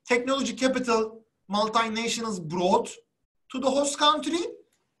much technology capital multinationals brought to the host country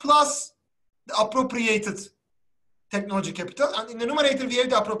plus the appropriated technology capital, and in the numerator we have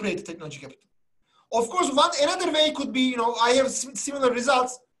the appropriated technology capital. Of course, another way could be, I have similar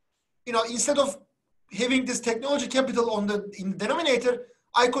results, instead of having this technology capital in the denominator,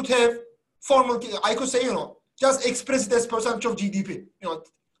 I could have I could say, just express it as percentage of GDP,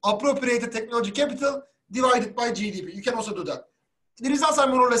 appropriated technology capital divided by GDP. You can also do that. The results are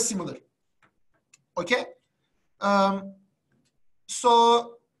more or less similar. Okay.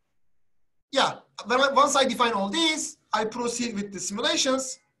 So yeah, once I define all these, I proceed with the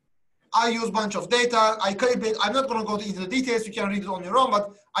simulations. I use a bunch of data. I calibrate. I'm not going to go into the details. You can read it on your own,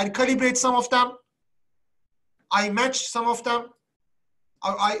 but I calibrate some of them. I match some of them.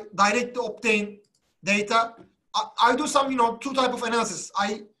 I directly obtain data. I do some, two type of analysis.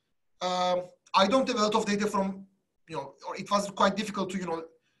 I don't have a lot of data from, or it was quite difficult to,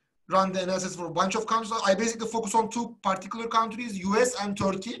 run the analysis for a bunch of countries. I basically focus on two particular countries, US and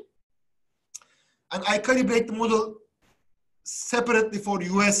Turkey. And I calibrate the model separately for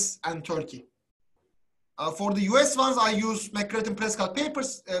US and Turkey. For the US ones, I use McCracken-Prescott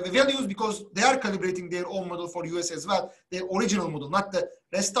papers values because they are calibrating their own model for US as well. Their original model, not the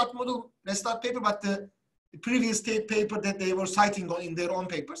Restart paper, but the previous paper that they were citing in their own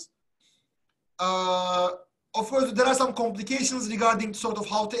papers. Of course, there are some complications regarding sort of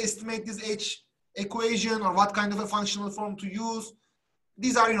how to estimate this H equation or what kind of a functional form to use.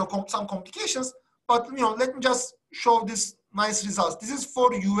 These are, some complications, but, let me just show this nice results. This is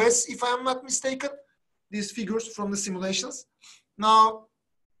for US, if I am not mistaken, these figures from the simulations. Now,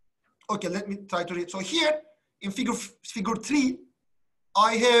 okay, let me try to read. So here in figure 3,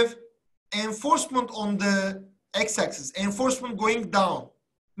 I have enforcement on the x-axis, enforcement going down,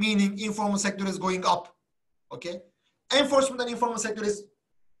 meaning informal sector is going up. Okay, enforcement and informal sector is,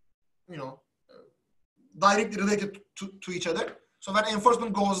 directly related to each other. So when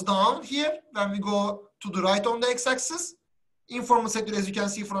enforcement goes down here, when we go to the right on the x-axis, informal sector, as you can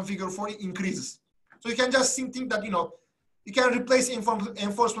see from figure 4, increases. So you can just think that, you can replace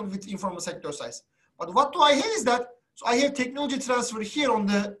enforcement with informal sector size. But what do I have is that, so I have technology transfer here on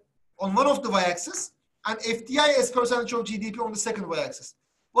one of the y-axis and FDI as percentage of GDP on the second y-axis.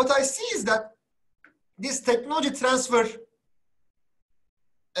 What I see is that this technology transfer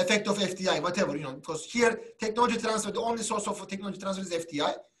effect of FDI, whatever, because here technology transfer, the only source of technology transfer is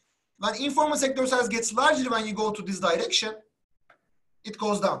FDI. When informal sector size gets larger when you go to this direction, it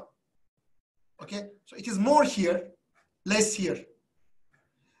goes down. Okay, so it is more here, less here.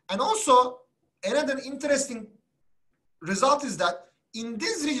 And also, another interesting result is that in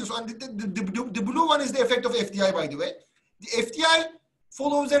this region, so the blue one is the effect of FDI, by the way. The FDI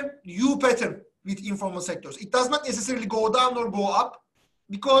follows a U pattern with informal sectors. It does not necessarily go down or go up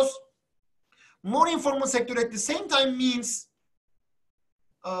because more informal sector at the same time means,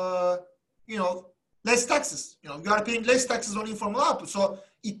 less taxes. You know, you are paying less taxes on informal output. So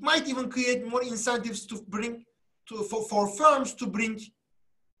it might even create more incentives to bring for firms to bring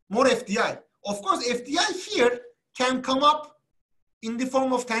more FDI. Of course, FDI here can come up in the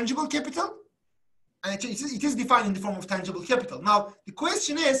form of tangible capital, and it is defined in the form of tangible capital. Now, the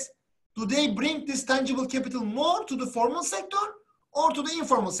question is, do they bring this tangible capital more to the formal sector or to the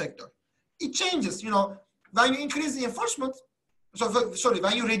informal sector? It changes, you know, when you increase the enforcement,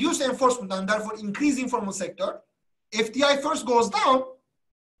 when you reduce the enforcement and therefore increase the informal sector, FDI first goes down,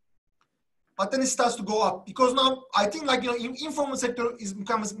 but then it starts to go up, because now I think, like, you know, informal sector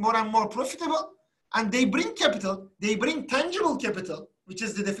becomes more and more profitable, and they bring capital, they bring tangible capital, which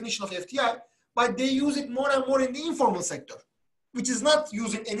is the definition of FDI, but they use it more and more in the informal sector, which is not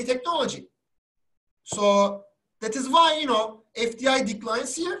using any technology. So that is why, you know, FDI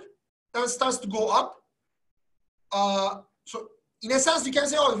declines here, then starts to go up. So in a sense, you can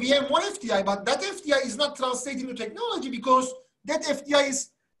say, oh, we have more FDI, but that FDI is not translating to technology, because that FDI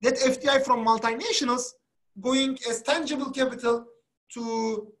is that FDI from multinationals going as tangible capital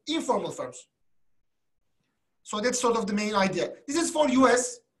to informal firms. So that's sort of the main idea. This is for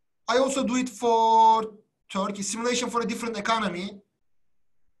US. I also do it for Turkey, simulation for a different economy.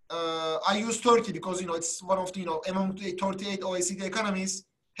 I use Turkey because, you know, it's one of the, you know, among the 38 OECD economies,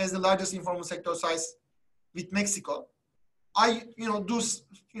 has the largest informal sector size with Mexico. I, you know, do,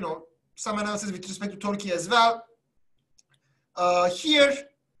 you know, some analysis with respect to Turkey as well. Here,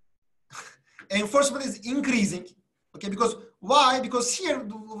 enforcement is increasing, okay, because why? Because here,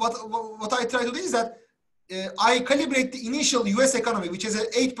 what I try to do is that I calibrate the initial US economy, which is an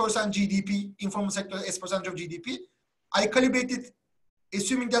 8% GDP, informal sector as percentage of GDP. I calibrate it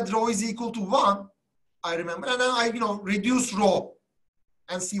assuming that rho is equal to 1, I remember, and then I, you know, reduce rho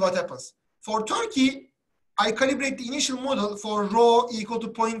and see what happens. For Turkey, I calibrate the initial model for rho equal to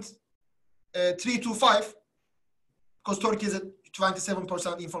 0.325, because Turkey is a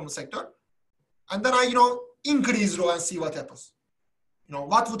 27% informal sector. And then I, you know, increase rho and see what happens. You know,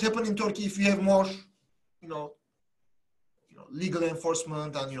 what would happen in Turkey if we have more, you know, legal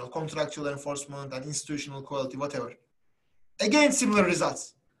enforcement and, you know, contractual enforcement and institutional quality, whatever. Again, similar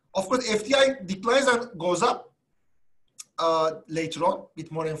results. Of course, FDI declines and goes up later on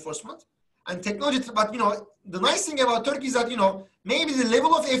with more enforcement and technology. But, you know, the nice thing about Turkey is that, you know, maybe the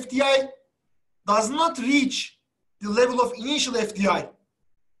level of FDI does not reach the level of initial FDI.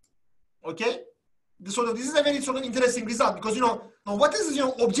 Okay? This is a very sort of interesting result, because, you know, now what is the, you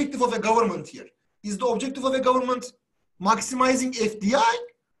know, objective of a government here? Is the objective of a government maximizing FDI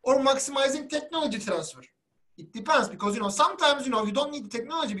or maximizing technology transfer? It depends, because, you know, sometimes, you know, you don't need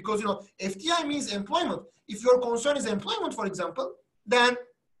technology because, you know, FDI means employment. If your concern is employment, for example, then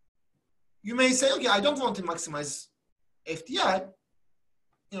you may say, okay, I don't want to maximize FDI.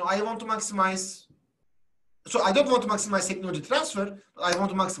 You know, I want to maximize, so I don't want to maximize technology transfer, but I want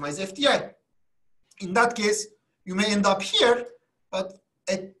to maximize FDI. In that case, you may end up here, but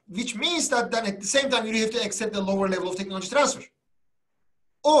which means that then at the same time, you have to accept a lower level of technology transfer.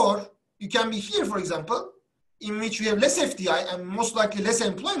 Or you can be here, for example, in which you have less FDI and most likely less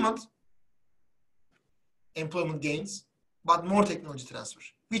employment gains, but more technology transfer,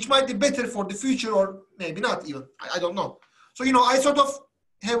 which might be better for the future, or maybe not even, I don't know. So, you know, I sort of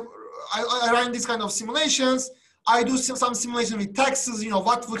have, I run these kind of simulations. I do some simulation with taxes, you know,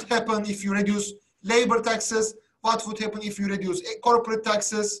 what would happen if you reduce labor taxes, what would happen if you reduce corporate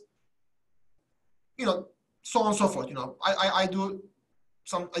taxes, you know, so on and so forth. You know, I do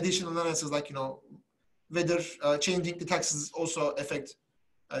some additional analysis, like, you know, whether changing the taxes also affect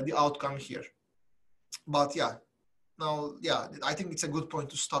the outcome here. But yeah, now, yeah, I think it's a good point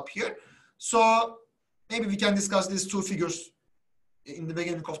to stop here. So maybe we can discuss these two figures in the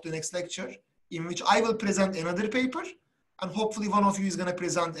beginning of the next lecture, in which I will present another paper, and hopefully one of you is going to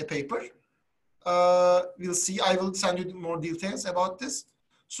present a paper. We'll see. I will send you more details about this.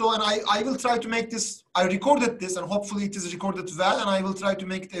 So, and I will try to make this, I recorded this, and hopefully it is recorded well, and I will try to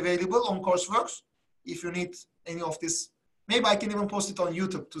make it available on Courseworks. If you need any of this, maybe I can even post it on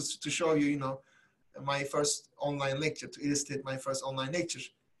YouTube to show you, you know, my first online lecture, to illustrate my first online lecture.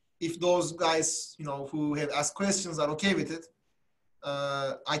 If those guys, you know, who have asked questions are okay with it,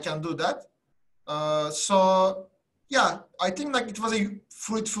 I can do that. So yeah, I think like it was a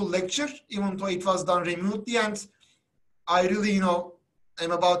fruitful lecture, even though it was done remotely, and I really, you know,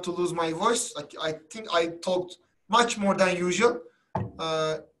 I'm about to lose my voice. Like, I think I talked much more than usual.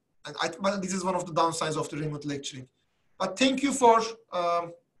 But this is one of the downsides of the remote lecturing. But thank you for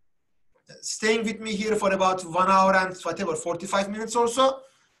staying with me here for about 1 hour and whatever, 45 minutes or so.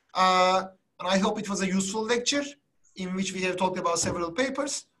 And I hope it was a useful lecture in which we have talked about several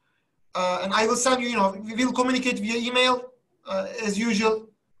papers. And I will send you, we will communicate via email as usual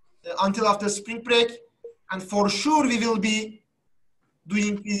until after spring break. And for sure, we will be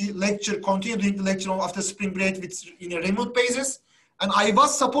doing the lecture, continue doing the lecture after spring break in a remote basis. And I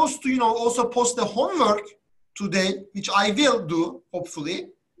was supposed to, also post the homework today, which I will do, hopefully,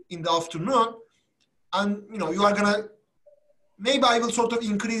 in the afternoon. And, you are gonna, maybe I will sort of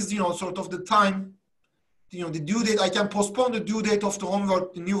increase, sort of the time, the due date. I can postpone the due date of the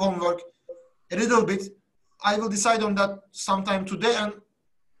homework, the new homework, a little bit. I will decide on that sometime today. And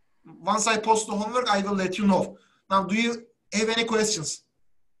once I post the homework, I will let you know. Now, do you have any questions?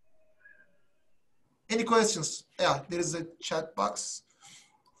 Any questions? Yeah, there is a chat box.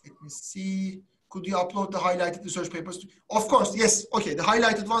 Let me see. Could you upload the highlighted research papers? Of course, yes. Okay, the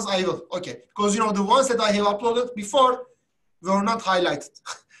highlighted ones I will. Okay, because the ones that I have uploaded before were not highlighted.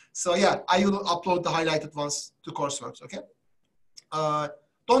 So yeah, I will upload the highlighted ones to courseworks. Okay.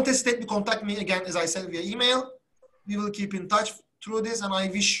 Don't hesitate to contact me again, as I said, via email. We will keep in touch through this, and I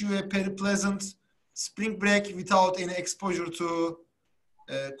wish you a very pleasant spring break without any exposure to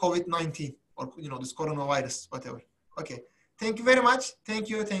COVID-19 or this coronavirus, whatever. Okay. Thank you very much. Thank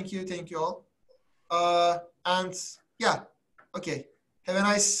you all. And yeah, okay. Have a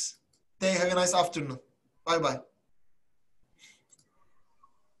nice day. Have a nice afternoon. Bye-bye.